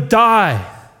he would die.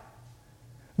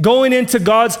 Going into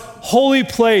God's holy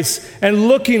place and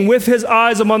looking with his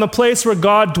eyes upon the place where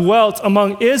God dwelt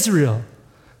among Israel.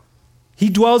 He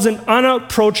dwells in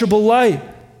unapproachable light.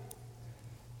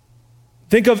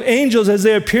 Think of angels as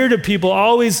they appear to people,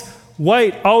 always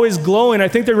white, always glowing. I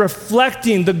think they're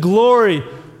reflecting the glory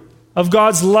of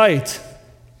God's light.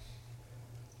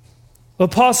 The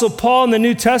Apostle Paul in the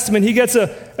New Testament, he gets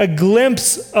a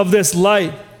glimpse of this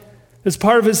light as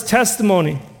part of his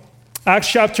testimony. Acts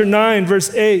chapter 9,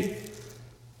 verse 8.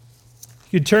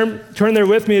 You turn there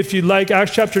with me if you'd like.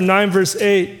 Acts chapter 9, verse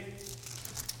 8.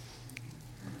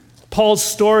 Paul's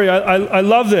story, I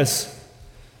love this.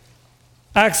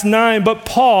 Acts 9, but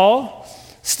Paul,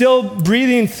 still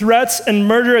breathing threats and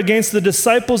murder against the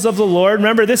disciples of the Lord.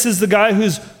 Remember, this is the guy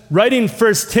who's writing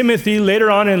 1 Timothy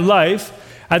later on in life.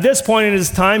 At this point in his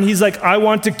time, he's like, I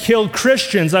want to kill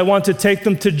Christians. I want to take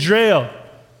them to jail.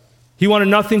 He wanted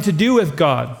nothing to do with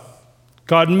God.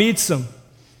 God meets him.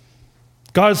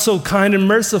 God is so kind and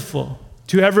merciful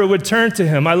to whoever would turn to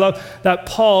him. I love that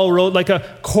Paul wrote like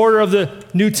a quarter of the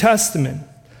New Testament.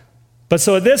 But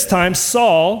so at this time,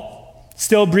 Saul,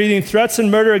 still breathing threats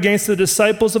and murder against the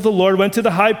disciples of the Lord, went to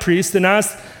the high priest and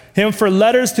asked him for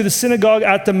letters to the synagogue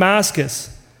at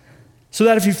Damascus, so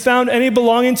that if he found any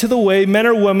belonging to the way, men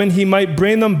or women, he might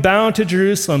bring them bound to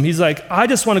Jerusalem. He's like, I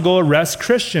just want to go arrest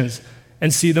Christians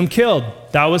and see them killed.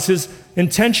 That was his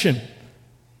intention.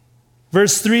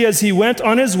 Verse 3, as he went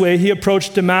on his way, he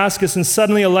approached Damascus, and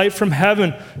suddenly a light from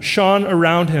heaven shone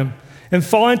around him. And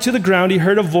falling to the ground, he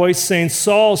heard a voice saying,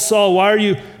 Saul, Saul, why are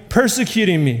you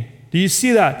persecuting me? Do you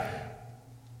see that?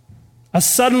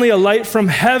 Suddenly a light from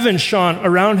heaven shone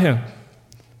around him.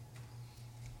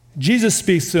 Jesus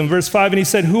speaks to him, verse 5, and he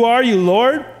said, who are you,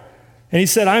 Lord? And he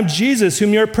said, I'm Jesus,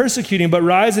 whom you're persecuting, but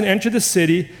rise and enter the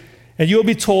city, and you will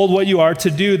be told what you are to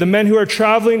do. The men who were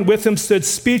traveling with him stood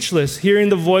speechless, hearing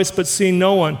the voice but seeing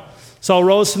no one. Saul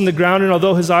rose from the ground, and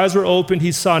although his eyes were opened,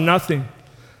 he saw nothing.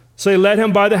 So they led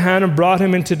him by the hand and brought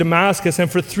him into Damascus,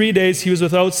 and for 3 days he was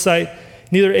without sight,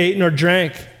 neither ate nor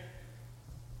drank.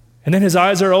 And then his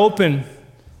eyes are open.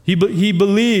 He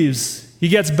believes. He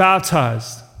gets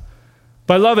baptized.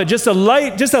 But I love it. Just a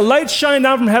light shining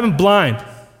down from heaven, blind.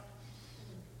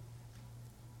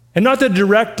 And not the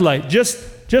direct light,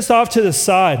 just off to the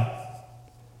side.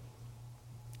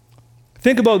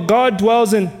 Think about God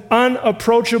dwells in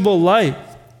unapproachable light.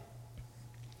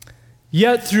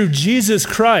 Yet through Jesus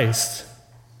Christ,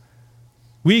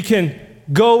 we can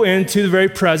go into the very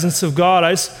presence of God.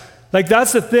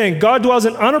 That's the thing. God dwells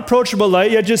in unapproachable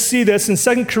light. Yet just see this in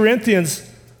 2 Corinthians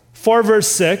 4, verse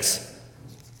 6.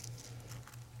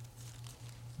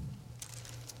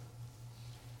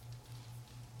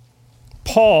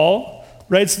 Paul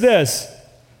writes this,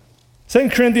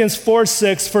 2 Corinthians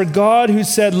 4:6, for God who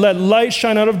said, let light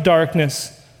shine out of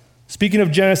darkness, Speaking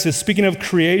of Genesis, speaking of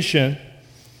creation,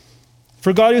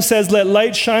 for God who says, "Let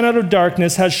light shine out of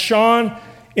darkness," has shone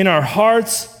in our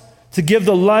hearts to give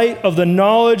the light of the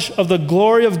knowledge of the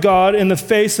glory of God in the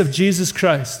face of Jesus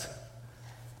Christ.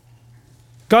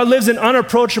 God lives in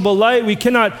unapproachable light. We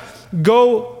cannot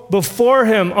go before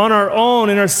him on our own.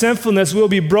 In our sinfulness, we will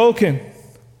be broken.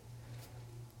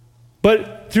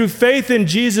 But through faith in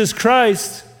Jesus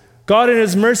Christ, God in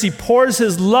his mercy pours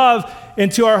his love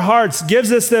into our hearts,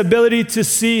 gives us the ability to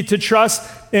see, to trust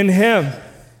in him.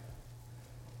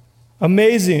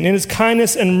 Amazing. In his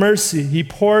kindness and mercy, he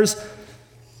pours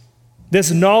this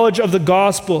knowledge of the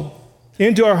gospel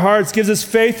into our hearts, gives us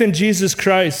faith in Jesus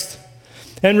Christ.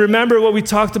 And remember what we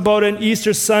talked about on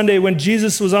Easter Sunday when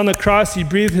Jesus was on the cross, he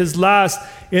breathed his last.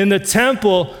 In the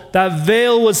temple, that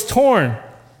veil was torn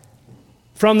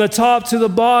from the top to the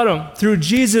bottom. Through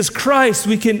Jesus Christ,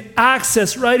 we can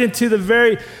access right into the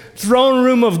very throne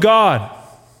room of God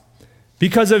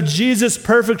because of Jesus'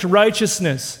 perfect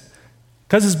righteousness,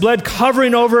 because his blood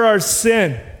covering over our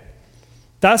sin.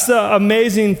 That's the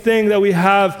amazing thing that we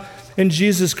have in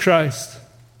Jesus Christ.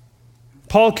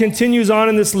 Paul continues on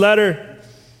in this letter.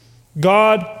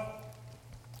 God,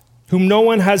 whom no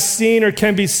one has seen or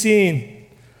can be seen.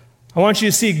 I want you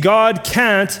to see God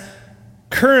can't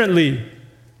currently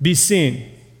be seen.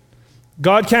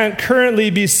 God can't currently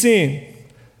be seen.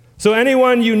 So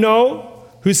anyone you know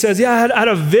who says, "Yeah, I had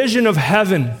a vision of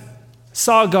heaven,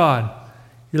 saw God,"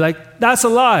 you're like, that's a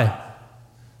lie.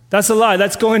 That's a lie.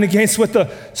 That's going against what the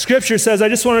scripture says. I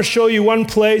just want to show you one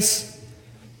place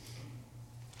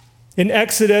in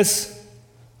Exodus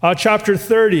chapter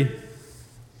 30.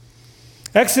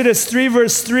 Exodus 3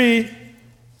 verse 3.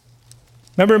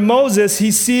 Remember Moses, he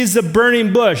sees the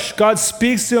burning bush. God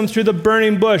speaks to him through the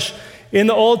burning bush. In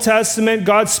the Old Testament,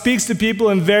 God speaks to people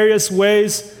in various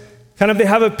ways. They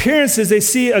have appearances. They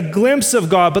see a glimpse of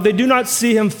God, but they do not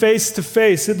see him face to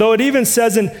face. Though it even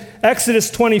says in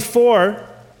Exodus 24,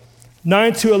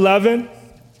 9 to 11, it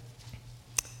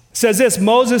says this: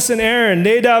 Moses and Aaron,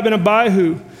 Nadab and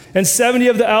Abihu, and 70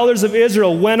 of the elders of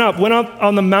Israel went up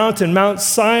on the mountain, Mount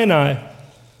Sinai,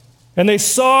 and they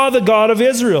saw the God of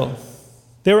Israel.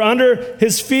 They were under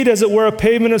his feet, as it were, a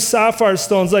pavement of sapphire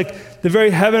stones, like the very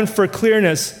heaven for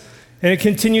clearness. And it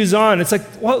continues on. It's like,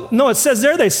 well, no, it says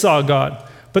there they saw God.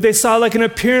 But they saw like an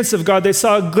appearance of God. They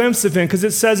saw a glimpse of him, because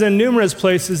it says in numerous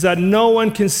places that no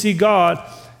one can see God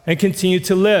and continue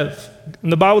to live.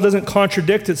 And the Bible doesn't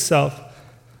contradict itself.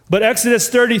 But Exodus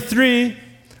 33,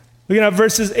 we're going to have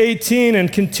verses 18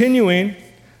 and continuing,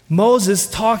 Moses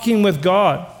talking with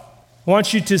God. I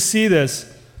want you to see this.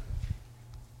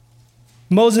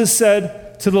 Moses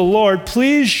said to the Lord,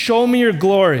 "Please show me your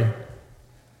glory."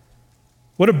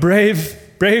 What a brave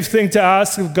thing to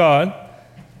ask of God.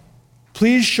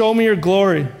 "Please show me your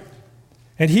glory."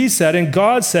 And he said, and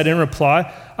God said in reply,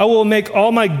 "I will make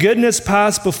all my goodness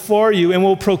pass before you and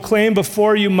will proclaim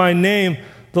before you my name,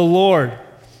 the Lord.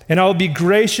 And I will be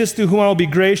gracious to whom I will be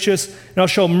gracious, and I'll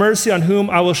show mercy on whom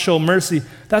I will show mercy."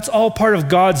 That's all part of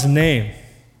God's name.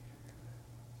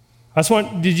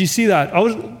 Did you see that? I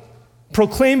will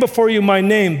proclaim before you my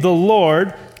name, the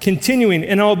Lord, continuing,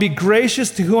 "And I will be gracious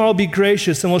to whom I will be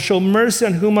gracious, and will show mercy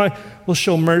on whom I will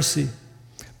show mercy."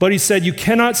 But he said, "You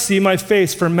cannot see my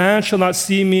face, for man shall not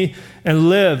see me and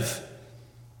live."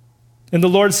 And the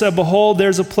Lord said, "Behold,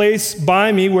 there's a place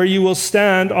by me where you will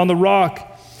stand on the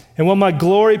rock. And when my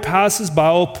glory passes by,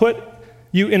 I will put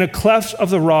you in a cleft of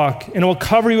the rock, and I will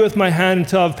cover you with my hand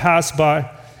until I've passed by.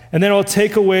 And then I will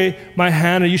take away my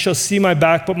hand, and you shall see my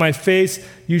back, but my face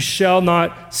you shall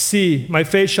not see. My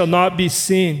face shall not be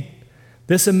seen."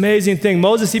 This amazing thing.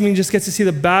 Moses even just gets to see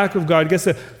the back of God, gets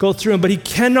to go through him, but he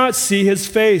cannot see his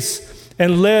face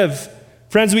and live.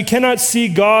 Friends, we cannot see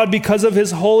God because of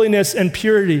his holiness and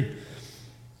purity.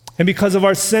 And because of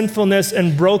our sinfulness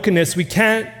and brokenness, we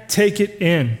can't take it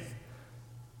in.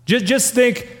 Just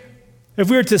think, if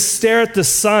we were to stare at the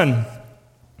sun,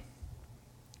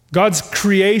 God's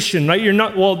creation, right? You're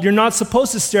not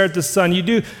supposed to stare at the sun. You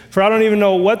do for I don't even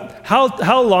know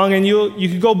how long, and you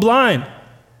could go blind.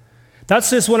 That's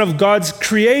just one of God's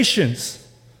creations.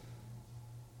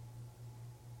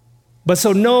 But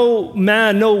so no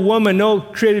man, no woman, no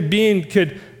created being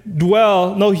could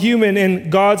dwell, no human in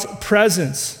God's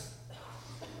presence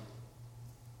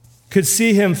could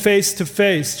see him face to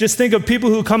face. Just think of people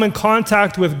who come in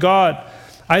contact with God.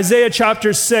 Isaiah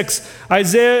chapter 6,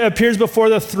 Isaiah appears before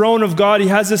the throne of God. He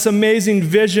has this amazing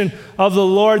vision of the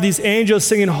Lord, these angels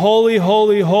singing, "Holy,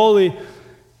 holy, holy."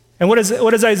 And what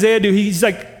does Isaiah do? He's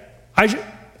like,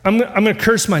 I'm going to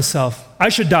curse myself. I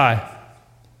should die.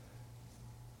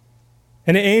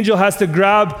 and an angel has to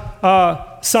grab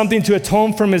something to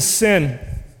atone from his sin,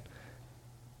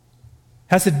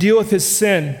 has to deal with his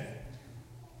sin.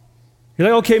 You're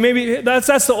like, okay, maybe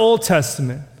that's the Old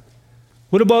Testament.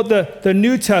 What about the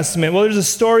New Testament? Well, there's a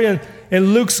story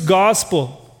in Luke's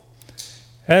gospel.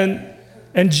 And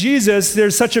Jesus,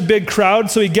 there's such a big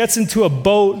crowd, so he gets into a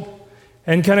boat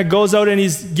and kind of goes out and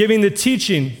he's giving the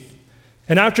teaching.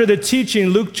 And after the teaching,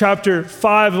 Luke chapter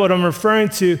 5, what I'm referring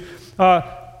to,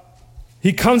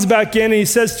 he comes back in and he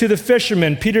says to the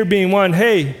fishermen, Peter being one,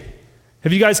 hey,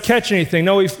 have you guys catch anything?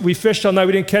 No, we fished all night,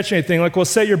 we didn't catch anything. Like, well,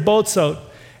 set your boats out.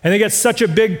 And they get such a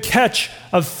big catch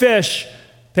of fish,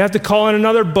 they have to call in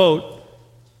another boat.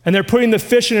 And they're putting the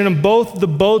fish in and both the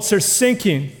boats are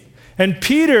sinking. And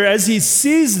Peter, as he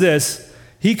sees this,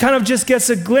 he kind of just gets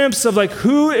a glimpse of like,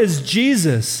 who is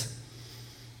Jesus?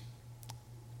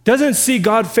 Doesn't see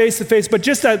God face to face, but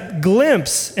just that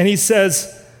glimpse. And he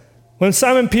says, when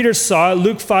Simon Peter saw it,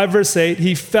 Luke 5 verse 8,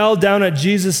 he fell down at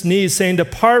Jesus' knees saying,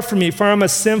 depart from me, for I'm a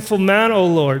sinful man, O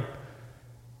Lord.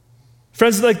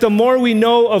 Friends, like the more we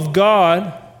know of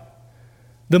God,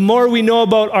 the more we know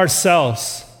about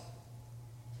ourselves.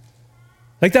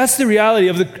 Like that's the reality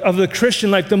of the Christian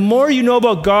life. The more you know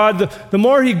about God, the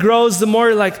more he grows, the more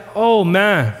you're like, oh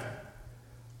man,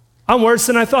 I'm worse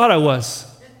than I thought I was.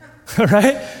 All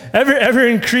right? Ever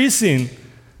increasing.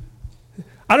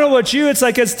 I don't know about you, it's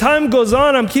like as time goes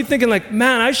on, I'm keep thinking like,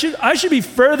 man, I should be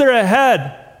further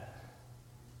ahead.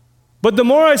 But the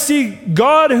more I see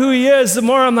God who he is, the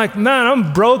more I'm like, man,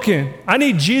 I'm broken. I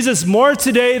need Jesus more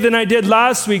today than I did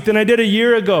last week, than I did a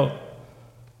year ago.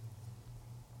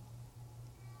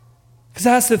 Because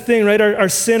that's the thing, right? Our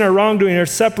sin, our wrongdoing, it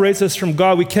separates us from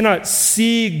God. We cannot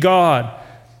see God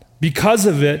because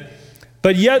of it.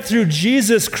 But yet through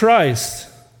Jesus Christ,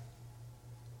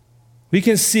 we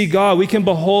can see God. We can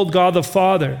behold God the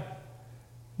Father.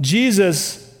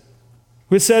 Jesus,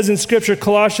 which says in Scripture,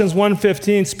 Colossians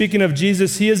 1:15, speaking of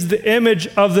Jesus, he is the image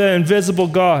of the invisible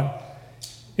God.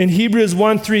 In Hebrews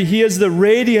 1:3, he is the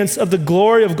radiance of the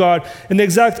glory of God and the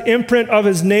exact imprint of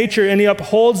his nature, and he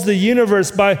upholds the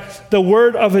universe by the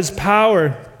word of his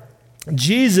power.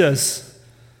 Jesus,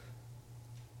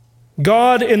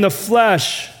 God in the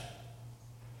flesh,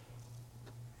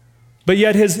 but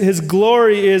yet his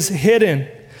glory is hidden.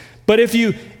 But if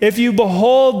you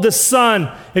behold the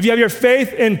Son, if you have your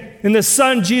faith in the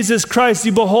Son, Jesus Christ,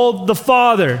 you behold the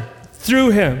Father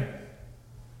through him.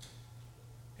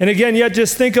 And again, yet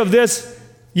just think of this,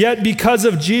 yet because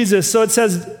of Jesus. So it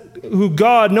says, who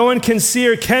God, no one can see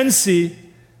or can see,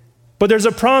 but there's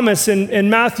a promise in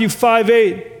Matthew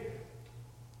 5:8. It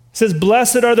says,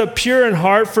 blessed are the pure in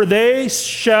heart, for they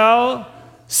shall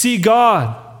see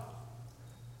God.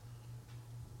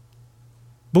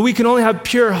 But we can only have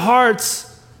pure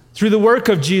hearts through the work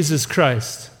of Jesus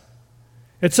Christ.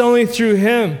 It's only through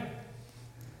him.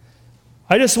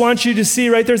 I just want you to see,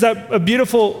 right, there's a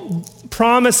beautiful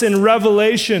promise in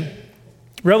Revelation.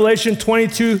 Revelation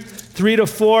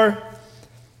 22:3-4.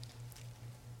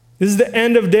 This is the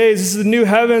end of days. This is the new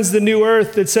heavens, the new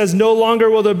earth. It says, no longer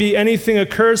will there be anything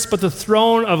accursed, but the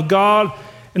throne of God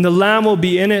and the Lamb will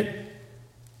be in it.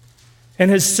 And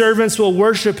his servants will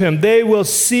worship him. They will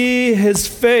see his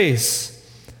face,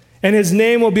 and his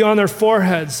name will be on their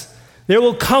foreheads. There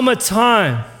will come a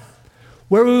time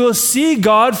where we will see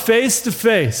God face to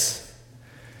face.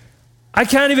 I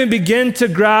can't even begin to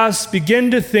grasp,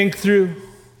 begin to think through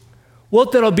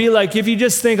what that'll be like if you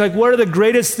just think, like, what are the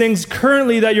greatest things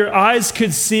currently that your eyes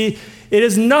could see? It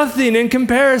is nothing in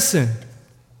comparison.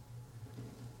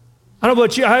 I don't know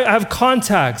about you, I have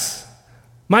contacts.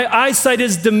 My eyesight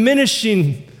is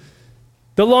diminishing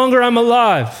the longer I'm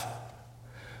alive.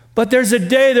 But there's a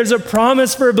day, there's a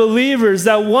promise for believers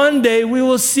that one day we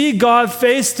will see God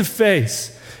face to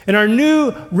face in our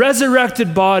new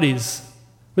resurrected bodies,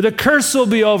 where the curse will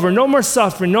be over, no more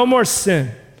suffering, no more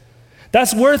sin.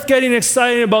 That's worth getting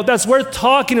excited about. That's worth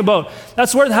talking about.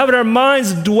 That's worth having our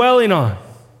minds dwelling on,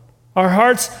 our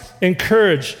hearts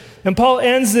encouraged. And Paul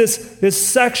ends this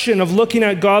section of looking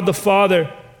at God the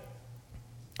Father,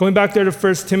 going back there to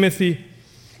 1 Timothy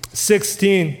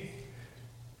 16.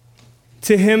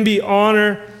 To him be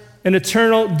honor and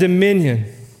eternal dominion.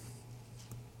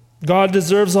 God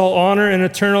deserves all honor and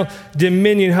eternal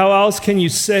dominion. How else can you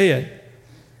say it?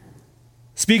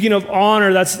 Speaking of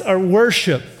honor, that's our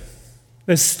worship,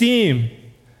 esteem.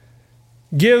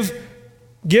 Give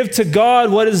to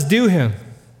God what is due him,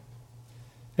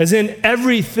 as in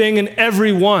everything and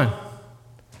everyone.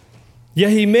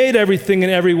 Yet he made everything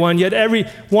and everyone, yet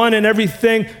everyone and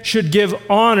everything should give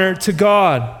honor to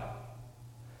God.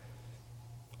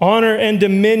 Honor and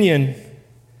dominion.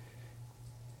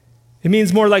 It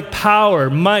means more like power,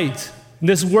 might. And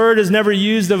this word is never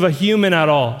used of a human at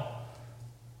all.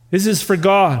 This is for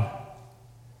God.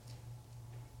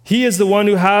 He is the one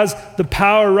who has the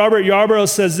power. Robert Yarbrough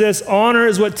says this: honor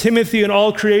is what Timothy and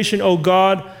all creation owe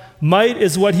God. Might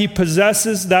is what he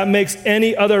possesses that makes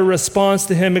any other response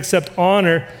to him except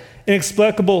honor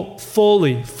inexplicable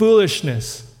folly,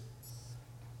 foolishness.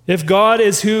 If God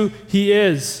is who he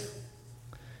is,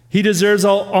 he deserves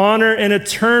all honor and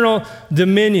eternal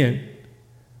dominion.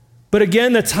 But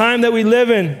again, the time that we live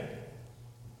in,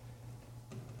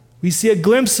 we see a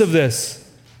glimpse of this.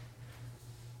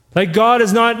 Like God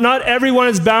is not everyone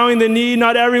is bowing the knee.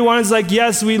 Not everyone is like,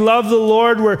 yes, we love the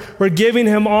Lord. We're giving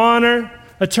him honor,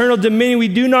 eternal dominion. We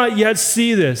do not yet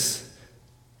see this.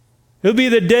 It'll be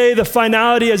the day, the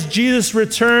finality as Jesus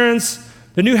returns.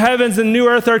 The new heavens and new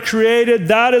earth are created.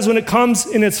 That is when it comes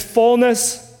in its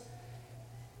fullness.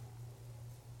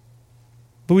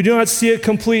 But we do not see it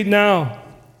complete now.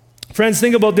 Friends,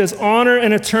 think about this. Honor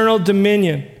and eternal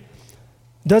dominion.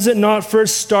 Does it not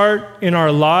first start in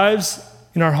our lives,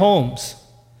 in our homes?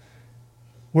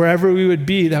 Wherever we would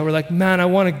be, that we're like, man, I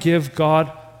want to give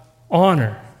God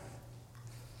honor.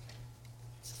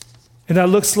 And that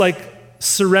looks like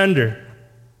surrender.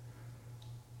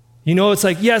 You know, it's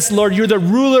like, yes, Lord, you're the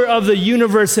ruler of the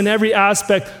universe in every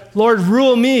aspect. Lord,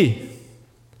 rule me.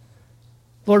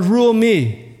 Lord, rule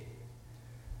me.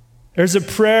 There's a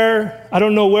prayer, I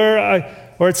don't know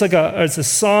where, or it's a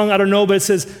song, I don't know, but it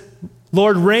says,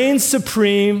 Lord, reign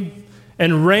supreme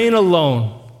and reign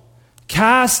alone.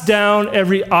 Cast down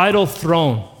every idol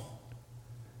throne.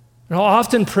 And I'll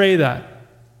often pray that.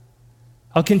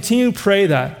 I'll continue to pray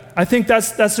that. I think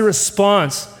that's the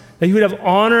response, that you would have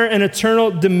honor and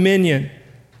eternal dominion.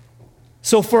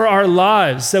 So for our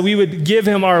lives, that we would give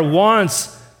him our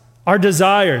wants, our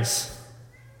desires.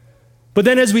 But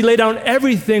then as we lay down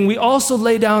everything, we also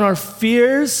lay down our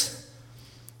fears,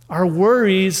 our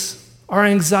worries, our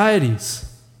anxieties.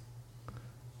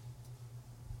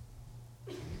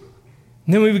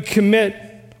 And then we would commit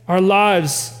our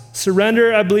lives,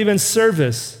 surrender, I believe, in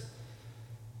service.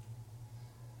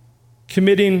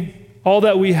 Committing all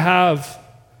that we have,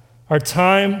 our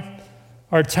time,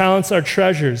 our talents, our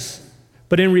treasures.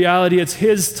 But in reality, it's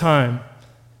his time,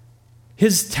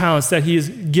 his talents that he has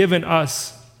given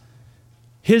us,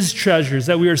 his treasures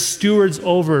that we are stewards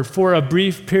over for a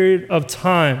brief period of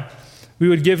time. We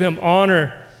would give him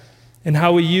honor in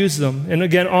how we use them. And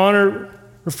again, honor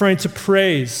referring to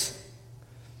praise.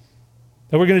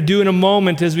 That we're going to do in a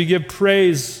moment as we give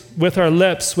praise with our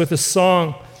lips, with a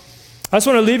song. I just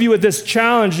want to leave you with this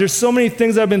challenge. There's so many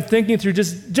things I've been thinking through,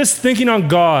 just thinking on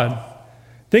God,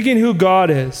 thinking who God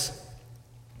is.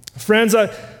 Friends,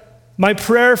 my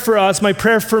prayer for us, my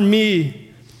prayer for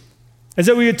me, is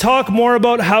that we would talk more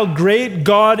about how great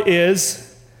God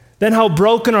is than how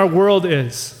broken our world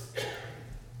is.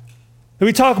 That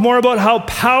we talk more about how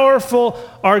powerful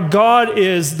our God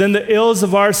is than the ills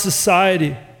of our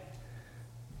society.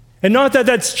 And not that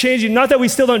that's changing, not that we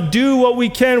still don't do what we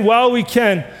can while we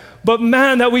can, but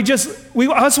man, that I just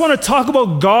want to talk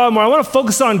about God more. I want to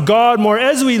focus on God more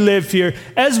as we live here,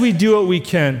 as we do what we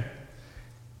can.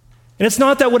 And it's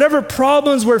not that whatever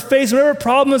problems we're facing, whatever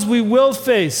problems we will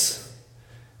face,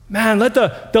 man, let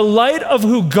the light of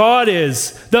who God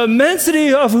is, the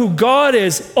immensity of who God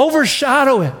is,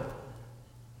 overshadow it.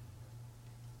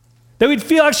 That we'd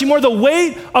feel actually more the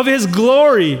weight of his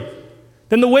glory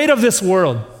than the weight of this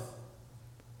world.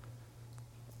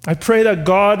 I pray that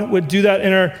God would do that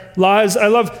in our lives. I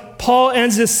love Paul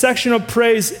ends this section of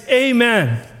praise.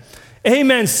 Amen.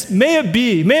 Amen. May it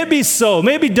be so.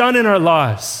 May it be done in our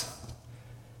lives.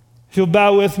 If you'll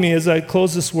bow with me as I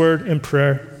close this word in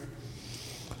prayer.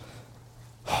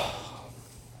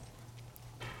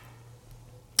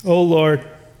 Oh Lord,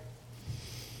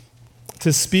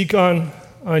 to speak on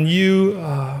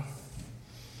you,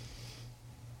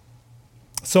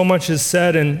 so much is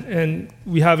said and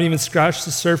we haven't even scratched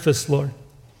the surface, Lord.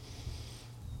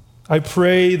 I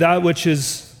pray that which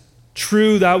is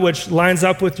true, that which lines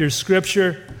up with your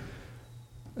scripture,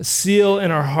 a seal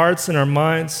in our hearts and our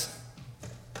minds,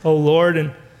 oh Lord.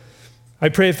 And I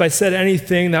pray if I said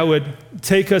anything that would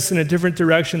take us in a different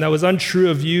direction, that was untrue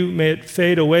of you, may it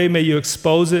fade away, may you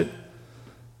expose it.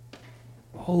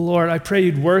 Oh Lord, I pray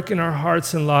you'd work in our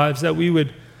hearts and lives, that we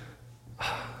would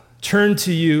turn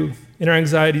to you in our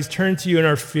anxieties, turn to you in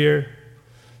our fear.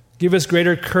 Give us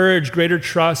greater courage, greater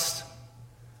trust,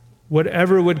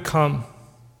 whatever would come,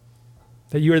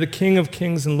 that you are the King of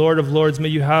kings and Lord of lords. May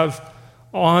you have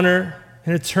honor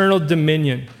and eternal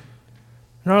dominion,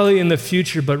 not only in the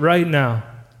future, but right now.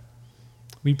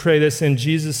 We pray this in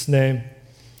Jesus' name.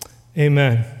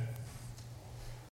 Amen.